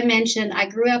like I mentioned, I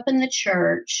grew up in the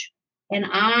church and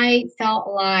I felt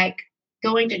like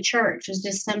going to church was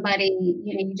just somebody,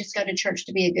 you just go to church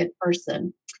to be a good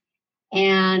person.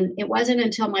 And it wasn't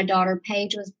until my daughter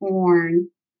Paige was born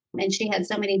and she had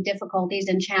so many difficulties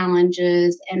and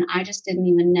challenges, and I just didn't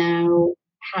even know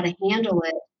how to handle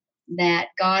it, that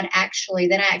I actually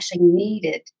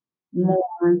needed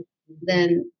more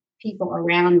than people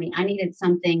around me. I needed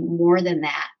something more than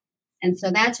that. And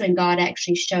so that's when God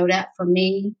actually showed up for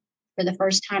me. for the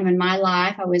first time in my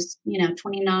life. I was,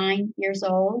 29 years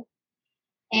old.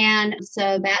 And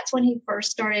so that's when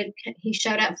he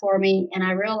showed up for me, and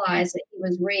I realized that he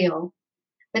was real.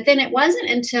 But then it wasn't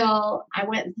until I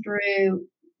went through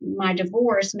my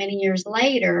divorce many years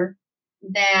later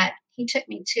that he took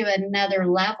me to another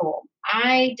level.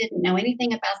 I didn't know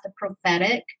anything about the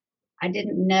prophetic. I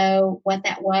didn't know what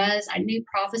that was. I knew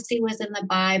prophecy was in the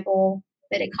Bible,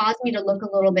 but it caused me to look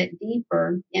a little bit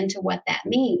deeper into what that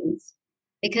means,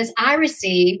 because I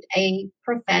received a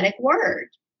prophetic word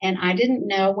and I didn't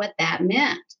know what that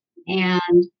meant.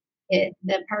 And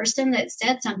the person that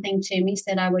said something to me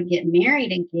said I would get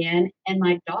married again and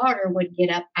my daughter would get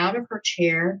up out of her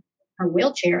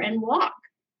wheelchair, and walk.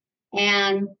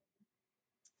 And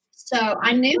so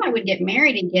I knew I would get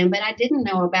married again, but I didn't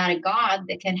know about a God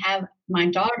that could have my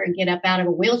daughter get up out of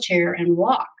a wheelchair and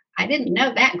walk. I didn't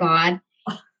know that God.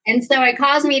 And so it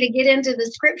caused me to get into the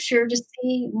scripture to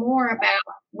see more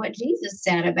about what Jesus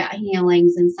said about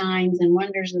healings and signs and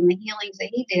wonders and the healings that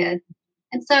he did.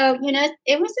 And so,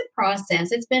 it was a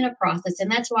process. It's been a process. And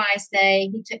that's why I say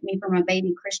he took me from a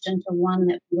baby Christian to one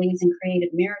that believes in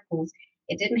creative miracles.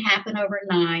 It didn't happen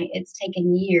overnight. It's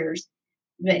taken years.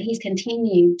 But he's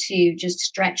continued to just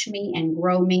stretch me and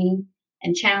grow me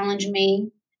and challenge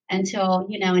me until,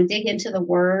 and dig into the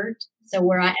word. So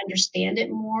where I understand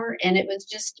it more. And it was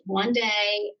just one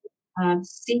day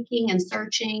seeking and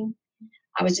searching.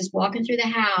 I was just walking through the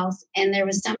house, and there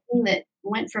was something that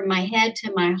went from my head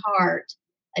to my heart,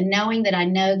 a knowing that I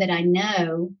know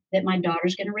that my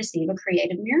daughter's going to receive a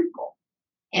creative miracle,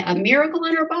 a miracle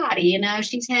in her body.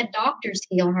 She's had doctors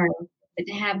heal her, but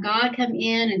to have God come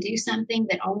in and do something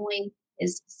that only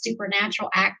is supernatural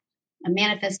act, a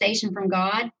manifestation from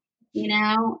God,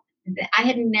 I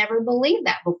had never believed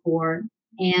that before.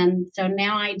 And so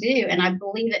now I do. And I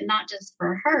believe it not just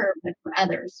for her, but for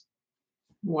others.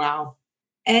 Wow.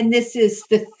 And this is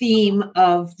the theme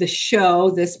of the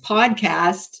show, this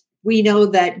podcast. We know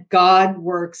that God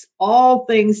works all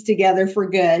things together for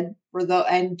good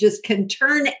and just can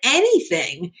turn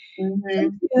anything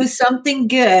into something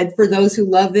good for those who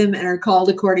love him and are called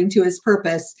according to his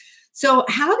purpose. So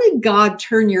how did God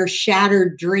turn your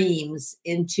shattered dreams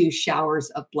into showers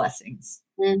of blessings?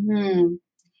 Mm-hmm.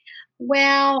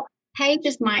 Well, Paige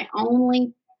is my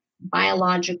only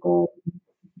biological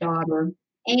daughter,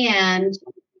 and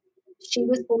she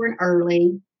was born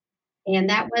early, and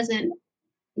that wasn't,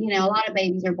 a lot of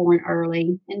babies are born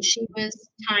early, and she was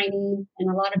tiny, and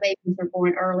a lot of babies are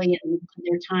born early and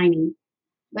they're tiny.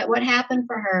 But what happened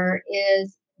for her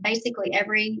is basically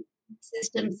every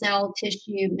system, cell,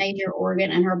 tissue, major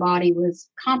organ in her body was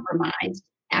compromised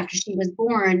after she was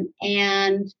born.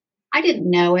 And I didn't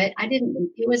know it.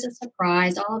 It was a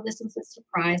surprise. All of this was a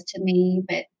surprise to me,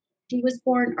 but she was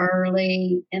born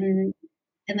early, and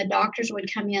the doctors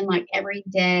would come in like every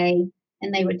day,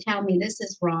 and they would tell me this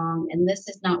is wrong and this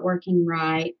is not working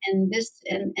right. And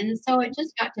so it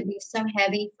just got to be so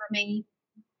heavy for me.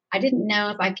 I didn't know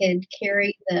if I could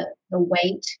carry the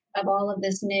weight of all of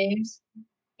this news.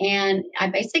 And I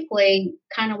basically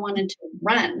kind of wanted to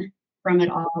run from it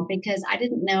all, because I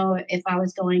didn't know if I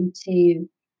was going to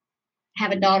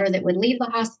have a daughter that would leave the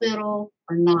hospital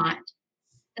or not.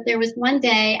 But there was one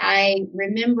day I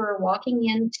remember walking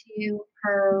into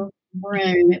her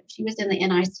room. She was in the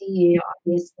NICU,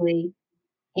 obviously.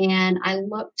 And I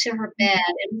looked to her bed.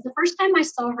 It was the first time I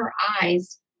saw her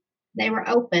eyes. They were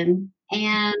open.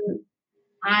 And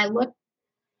I looked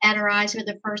at her eyes for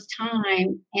the first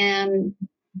time. And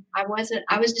I was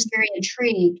just very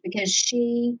intrigued, because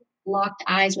she locked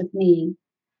eyes with me.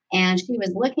 And she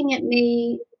was looking at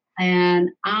me. And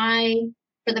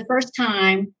for the first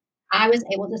time, I was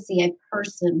able to see a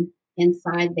person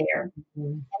inside there.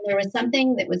 And there was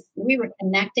something we were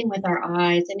connecting with our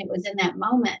eyes. And it was in that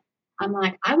moment, I'm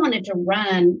like, I wanted to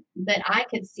run, but I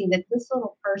could see that this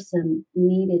little person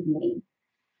needed me.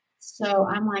 So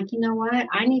I'm like, you know what?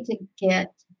 I need to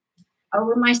get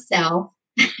over myself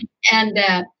and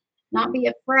not be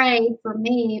afraid for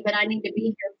me, but I need to be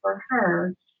here for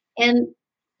her. And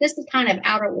this is kind of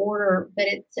out of order, but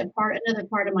it's another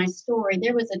part of my story.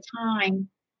 There was a time,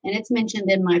 and it's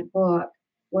mentioned in my book,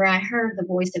 where I heard the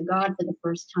voice of God for the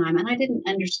first time. And I didn't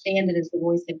understand it as the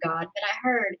voice of God, but I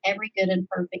heard every good and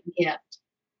perfect gift.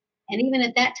 And even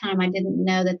at that time, I didn't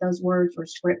know that those words were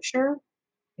scripture,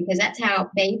 because that's how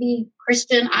baby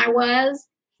Christian I was.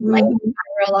 Later,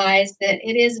 I realized that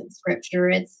it isn't scripture.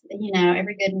 It's,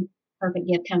 every good and perfect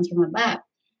gift comes from above.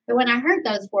 But when I heard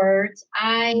those words,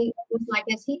 I was like,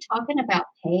 is he talking about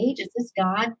Paige? Is this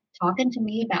God talking to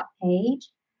me about Paige?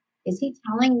 Is he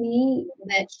telling me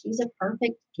that she's a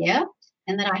perfect gift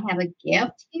and that I have a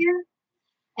gift here?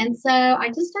 And so I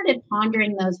just started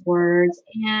pondering those words,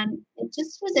 and it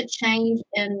just was a change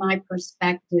in my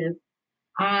perspective.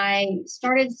 I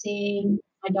started seeing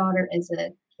my daughter as a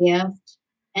gift,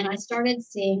 and I started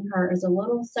seeing her as a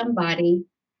little somebody.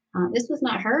 This was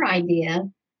not her idea,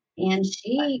 and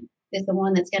she is the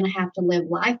one that's going to have to live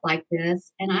life like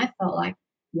this. And I felt like,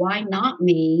 why not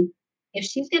me? If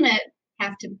she's going to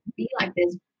have to be like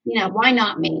this, why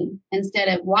not me? Instead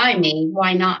of why me,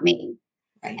 why not me?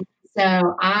 Right.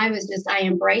 So I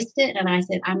embraced it, and I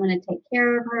said, I'm going to take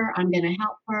care of her. I'm going to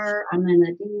help her. I'm going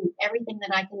to do everything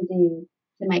that I can do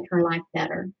to make her life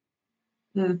better.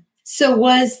 So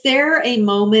was there a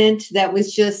moment that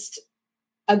was just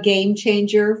a game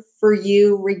changer for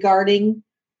you regarding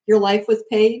your life with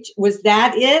Paige? Was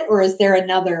that it, or is there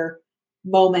another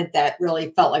moment that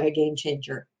really felt like a game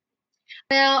changer?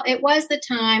 Well, it was the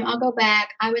time. I'll go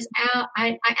back. I was out.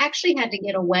 I actually had to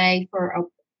get away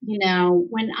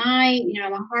when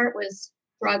my heart was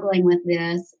struggling with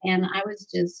this, and I was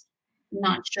just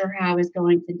not sure how I was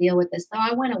going to deal with this. So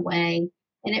I went away,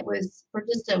 and it was for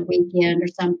just a weekend or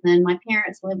something. My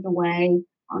parents lived away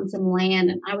on some land,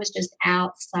 and I was just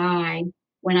outside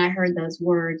when I heard those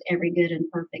words, every good and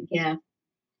perfect gift.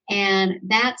 And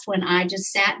that's when I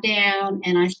just sat down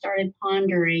and I started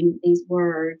pondering these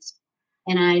words.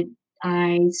 And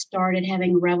I started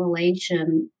having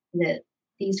revelation that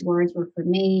these words were for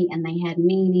me, and they had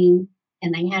meaning,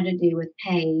 and they had to do with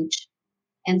Paige.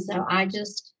 And so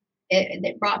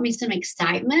it brought me some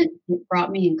excitement. It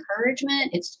brought me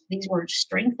encouragement. These words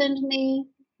strengthened me.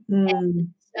 And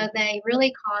so they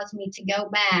really caused me to go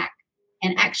back.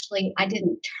 And actually, I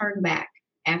didn't turn back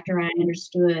after I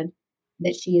understood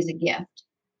that she is a gift.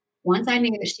 Once I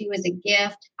knew that she was a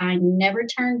gift, I never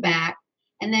turned back.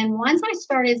 And then once I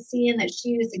started seeing that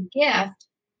she was a gift,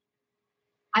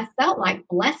 I felt like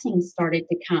blessings started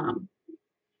to come.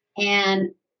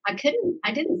 And I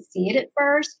didn't see it at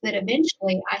first, but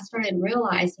eventually I started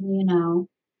realizing,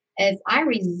 if I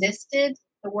resisted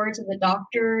the words of the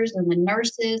doctors and the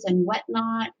nurses and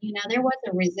whatnot, there was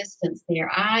a resistance there.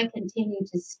 I continued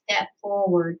to step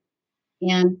forward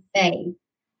in faith.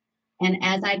 And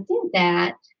as I did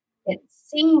that, it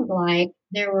seemed like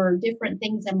there were different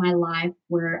things in my life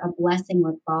where a blessing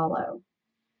would follow.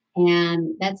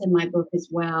 And that's in my book as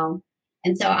well.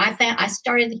 And so I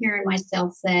started hearing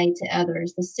myself say to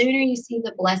others, the sooner you see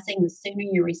the blessing, the sooner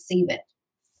you receive it.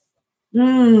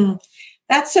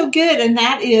 That's so good. And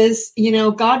that is,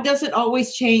 God doesn't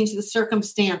always change the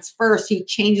circumstance first. He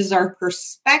changes our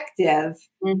perspective.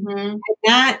 And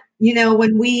that,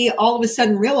 when we all of a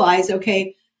sudden realize,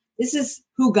 okay, this is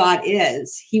who God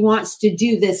is. He wants to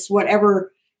do this,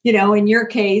 whatever, in your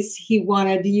case, he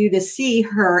wanted you to see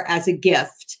her as a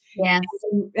gift. Yes.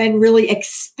 And really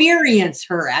experience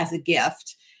her as a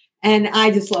gift. And I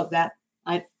just love that.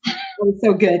 It's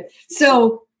so good.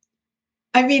 So,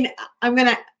 I mean, I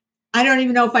don't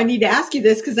even know if I need to ask you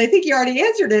this because I think you already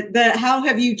answered it. How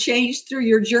have you changed through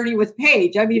your journey with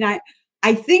Paige? I mean,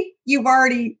 I think you've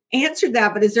already answered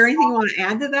that, but is there anything you want to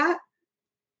add to that?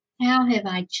 How have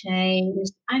I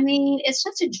changed? I mean, it's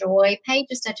such a joy. Paige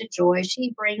is such a joy.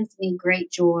 She brings me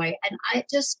great joy. And it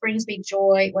just brings me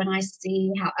joy when I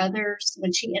see how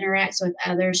when she interacts with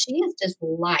others, she is just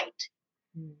light.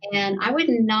 And I would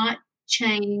not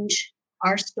change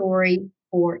our story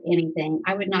for anything.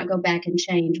 I would not go back and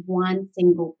change one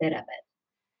single bit of it.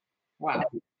 Wow.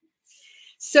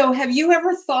 So have you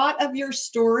ever thought of your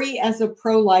story as a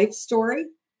pro-life story?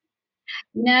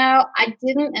 No, I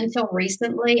didn't until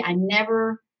recently. I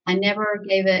never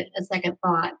gave it a second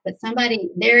thought. But somebody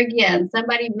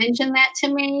mentioned that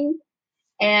to me,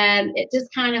 and it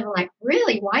just kind of like,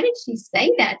 really, why did she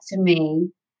say that to me?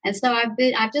 And so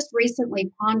I've just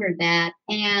recently pondered that,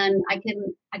 and I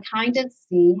kind of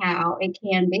see how it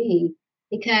can be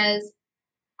because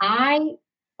I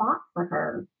fought for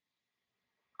her.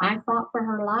 I fought for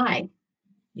her life.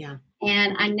 Yeah.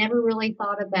 And I never really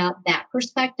thought about that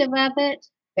perspective of it.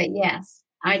 But yes,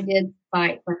 I did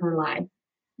fight for her life.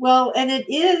 Well, and it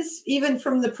is even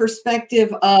from the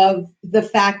perspective of the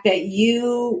fact that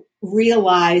you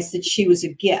realized that she was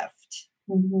a gift.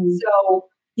 So,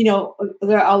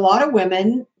 there are a lot of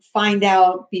women find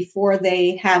out before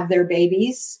they have their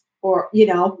babies or,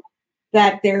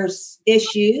 that there's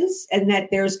issues and that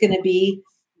there's going to be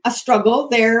a struggle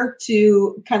there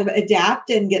to kind of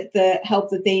adapt and get the help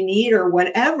that they need or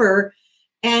whatever.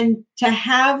 And to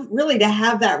have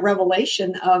that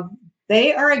revelation of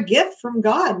they are a gift from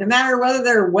God, no matter whether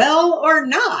they're well or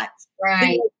not.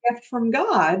 Right. They're a gift from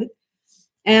God.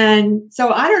 And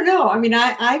so I don't know. I mean,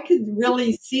 I could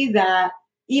really see that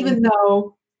even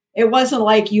though it wasn't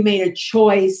like you made a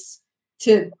choice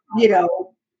to,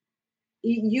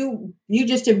 you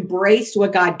just embraced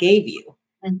what God gave you.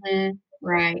 Mm-hmm.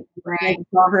 Right. You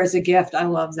saw her as a gift. I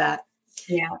love that.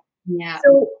 Yeah. Yeah.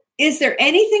 So is there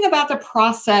anything about the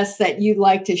process that you'd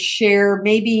like to share,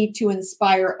 maybe to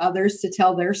inspire others to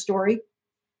tell their story?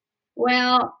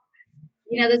 Well,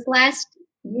 this last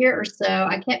year or so,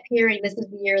 I kept hearing, this is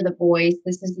the year of the voice.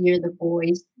 This is the year of the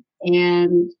voice.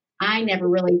 And I never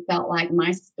really felt like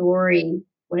my story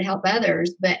would help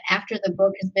others. But after the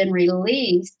book has been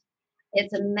released,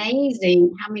 it's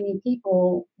amazing how many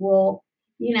people will,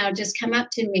 just come up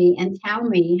to me and tell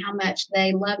me how much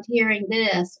they loved hearing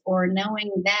this or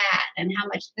knowing that and how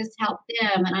much this helped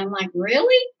them. And I'm like,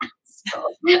 really?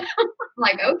 So I'm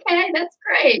like, okay, that's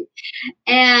great.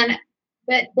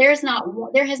 But there has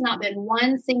not been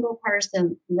one single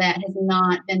person that has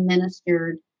not been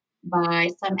ministered by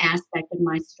some aspect of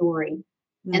my story.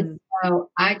 And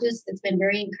so it's been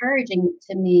very encouraging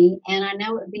to me. And I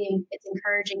know it's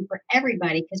encouraging for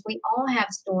everybody because we all have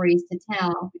stories to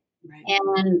tell. Right.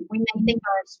 And we may think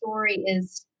our story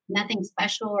is nothing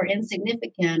special or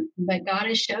insignificant, but God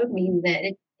has showed me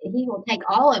that He will take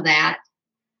all of that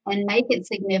and make it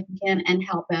significant and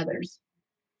help others.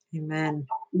 Amen.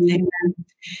 Amen.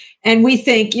 And we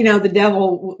think, the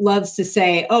devil loves to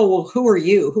say, oh, well, who are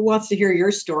you? Who wants to hear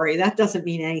your story? That doesn't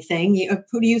mean anything.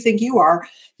 Who do you think you are?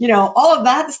 All of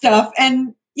that stuff.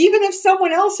 And even if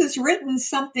someone else has written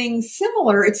something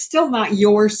similar, it's still not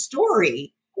your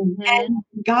story. Mm-hmm. And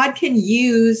God can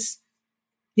use,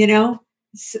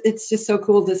 it's just so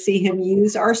cool to see Him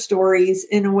use our stories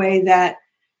in a way that,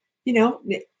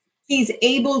 He's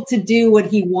able to do what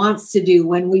He wants to do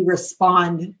when we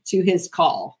respond to His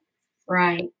call.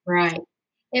 Right.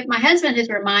 If my husband has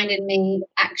reminded me,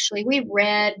 actually, we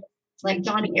read like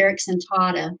Johnny Erickson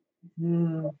Tata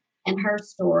and her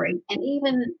story. And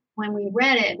even when we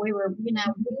read it, we were,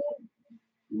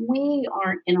 we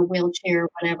aren't in a wheelchair or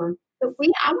whatever, but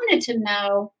I wanted to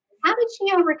know, how did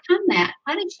she overcome that?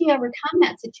 How did she overcome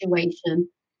that situation?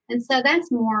 And so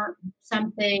that's more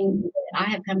something that I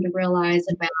have come to realize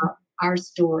about our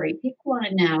story. People want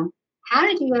to know, how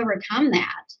did you overcome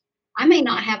that? I may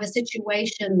not have a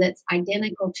situation that's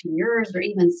identical to yours or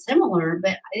even similar,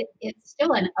 but it's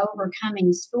still an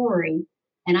overcoming story.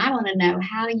 And I want to know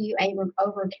how you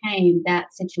overcame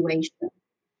that situation.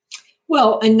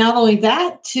 Well, and not only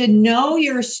that, to know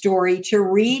your story, to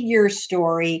read your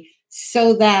story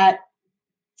so that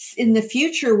in the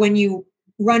future, when you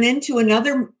run into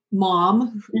another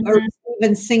mom or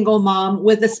even single mom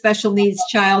with a special needs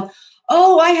child,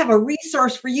 oh, I have a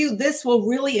resource for you. This will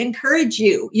really encourage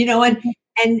you,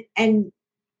 and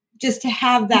just to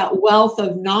have that wealth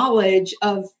of knowledge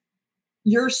of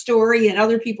your story and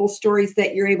other people's stories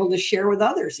that you're able to share with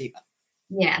others even.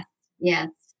 Yes,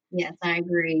 I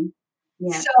agree.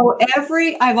 Yeah. So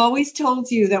I've always told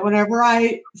you that whenever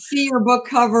I see your book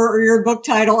cover or your book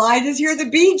title, I just hear the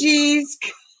Bee Gees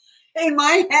in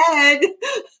my head.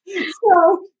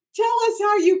 So tell us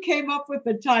how you came up with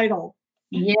the title.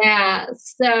 Yeah.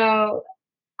 So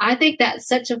I think that's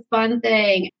such a fun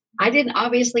thing. I didn't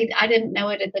know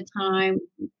it at the time,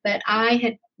 but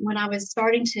when I was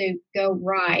starting to go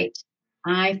write,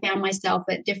 I found myself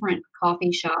at different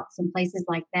coffee shops and places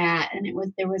like that. And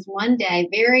there was one day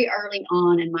very early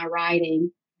on in my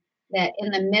writing that in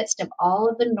the midst of all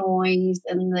of the noise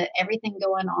and everything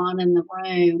going on in the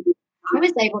room, I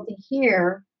was able to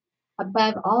hear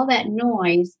above all that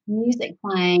noise, music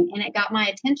playing, and it got my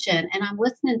attention. And I'm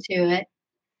listening to it.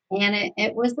 And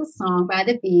it was the song by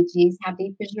the Bee Gees, How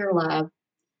Deep Is Your Love?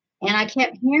 And I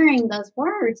kept hearing those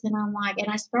words, and I'm like, and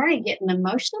I started getting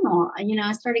emotional.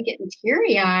 I started getting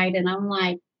teary-eyed, and I'm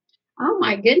like, oh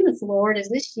my goodness, Lord, is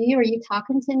this you? Are you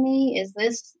talking to me? Is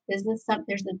this something?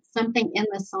 There's something in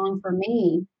the song for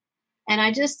me. And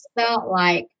I just felt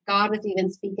like God was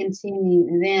even speaking to me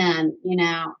then,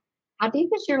 how deep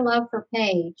is your love for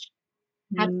Paige?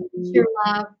 How deep is your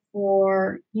love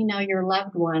for, your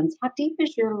loved ones? How deep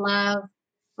is your love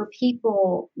for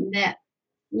people that,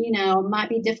 might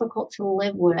be difficult to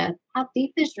live with? How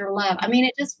deep is your love? I mean,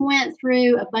 it just went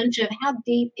through a bunch of how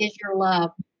deep is your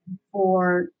love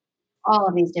for all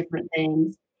of these different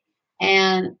things.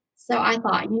 And so I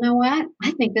thought, you know what?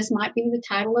 I think this might be the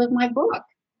title of my book.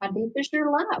 How deep is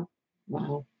your love?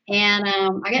 Wow. And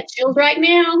I got chills right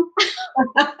now.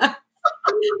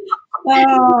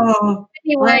 Oh.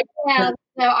 Anyway, yeah.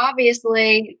 So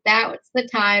obviously that was the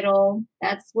title.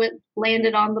 That's what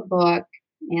landed on the book.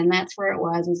 And that's where it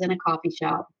was in a coffee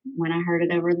shop when I heard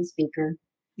it over the speaker.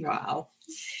 Wow.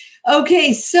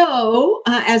 Okay. So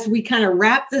as we kind of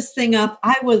wrap this thing up,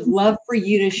 I would love for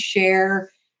you to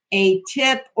share a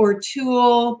tip or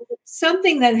tool,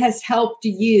 something that has helped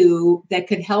you that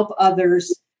could help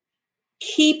others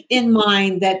keep in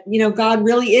mind that, God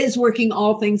really is working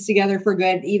all things together for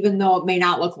good, even though it may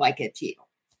not look like it to you?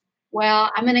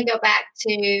 Well, I'm going to go back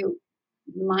to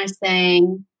my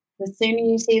saying, the sooner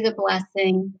you see the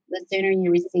blessing, the sooner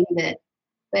you receive it.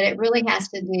 But it really has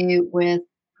to do with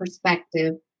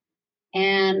perspective.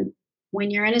 And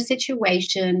when you're in a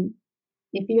situation,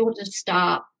 if you'll just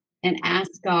stop and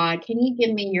ask God, can you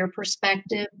give me your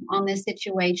perspective on this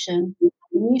situation?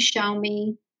 Can you show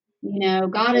me,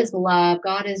 God is love,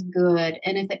 God is good.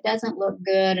 And if it doesn't look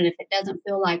good and if it doesn't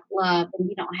feel like love, then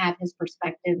you don't have his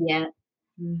perspective yet.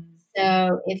 Mm-hmm.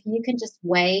 So if you can just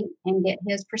wait and get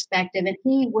his perspective, and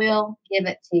he will give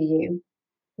it to you.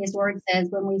 His word says,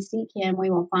 when we seek him, we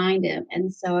will find him.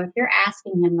 And so if you're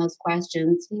asking him those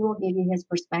questions, he will give you his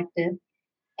perspective.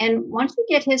 And once you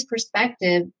get his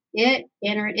perspective,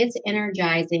 it's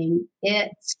energizing,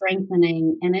 it's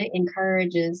strengthening, and it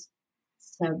encourages.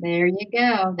 So there you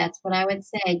go. That's what I would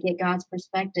say. Get God's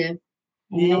perspective,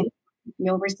 and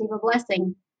you'll receive a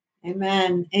blessing.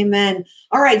 Amen. Amen.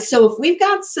 All right. So if we've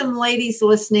got some ladies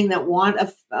listening that want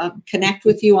to connect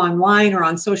with you online or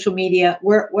on social media,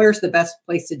 where's the best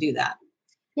place to do that?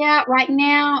 Yeah, right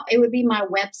now it would be my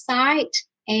website,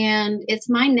 and it's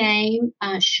my name,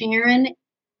 Sharon,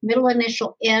 middle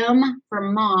initial M for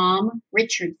mom,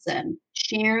 Richardson,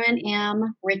 Sharon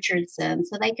M. Richardson.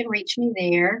 So they can reach me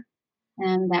there,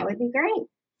 and that would be great.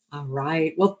 All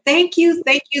right. Well, thank you.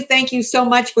 Thank you. Thank you so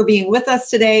much for being with us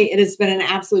today. It has been an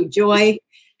absolute joy.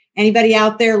 Anybody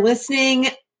out there listening,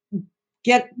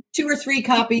 get 2 or 3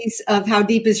 copies of How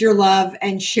Deep Is Your Love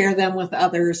and share them with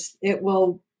others. It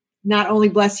will not only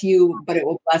bless you, but it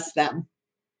will bless them.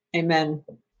 Amen.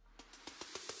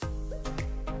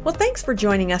 Well, thanks for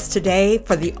joining us today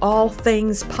for the All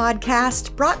Things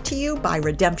podcast, brought to you by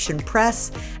Redemption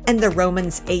Press and the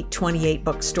Romans 8:28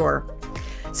 bookstore.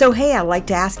 So, hey, I'd like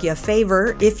to ask you a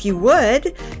favor. If you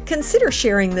would, consider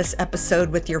sharing this episode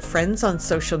with your friends on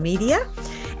social media.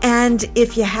 And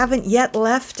if you haven't yet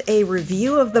left a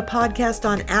review of the podcast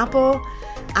on Apple,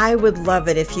 I would love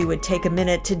it if you would take a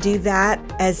minute to do that,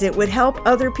 as it would help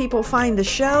other people find the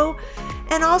show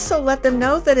and also let them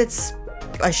know that it's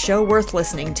a show worth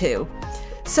listening to.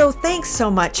 So thanks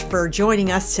so much for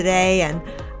joining us today, and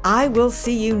I will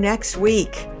see you next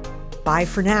week. Bye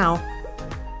for now.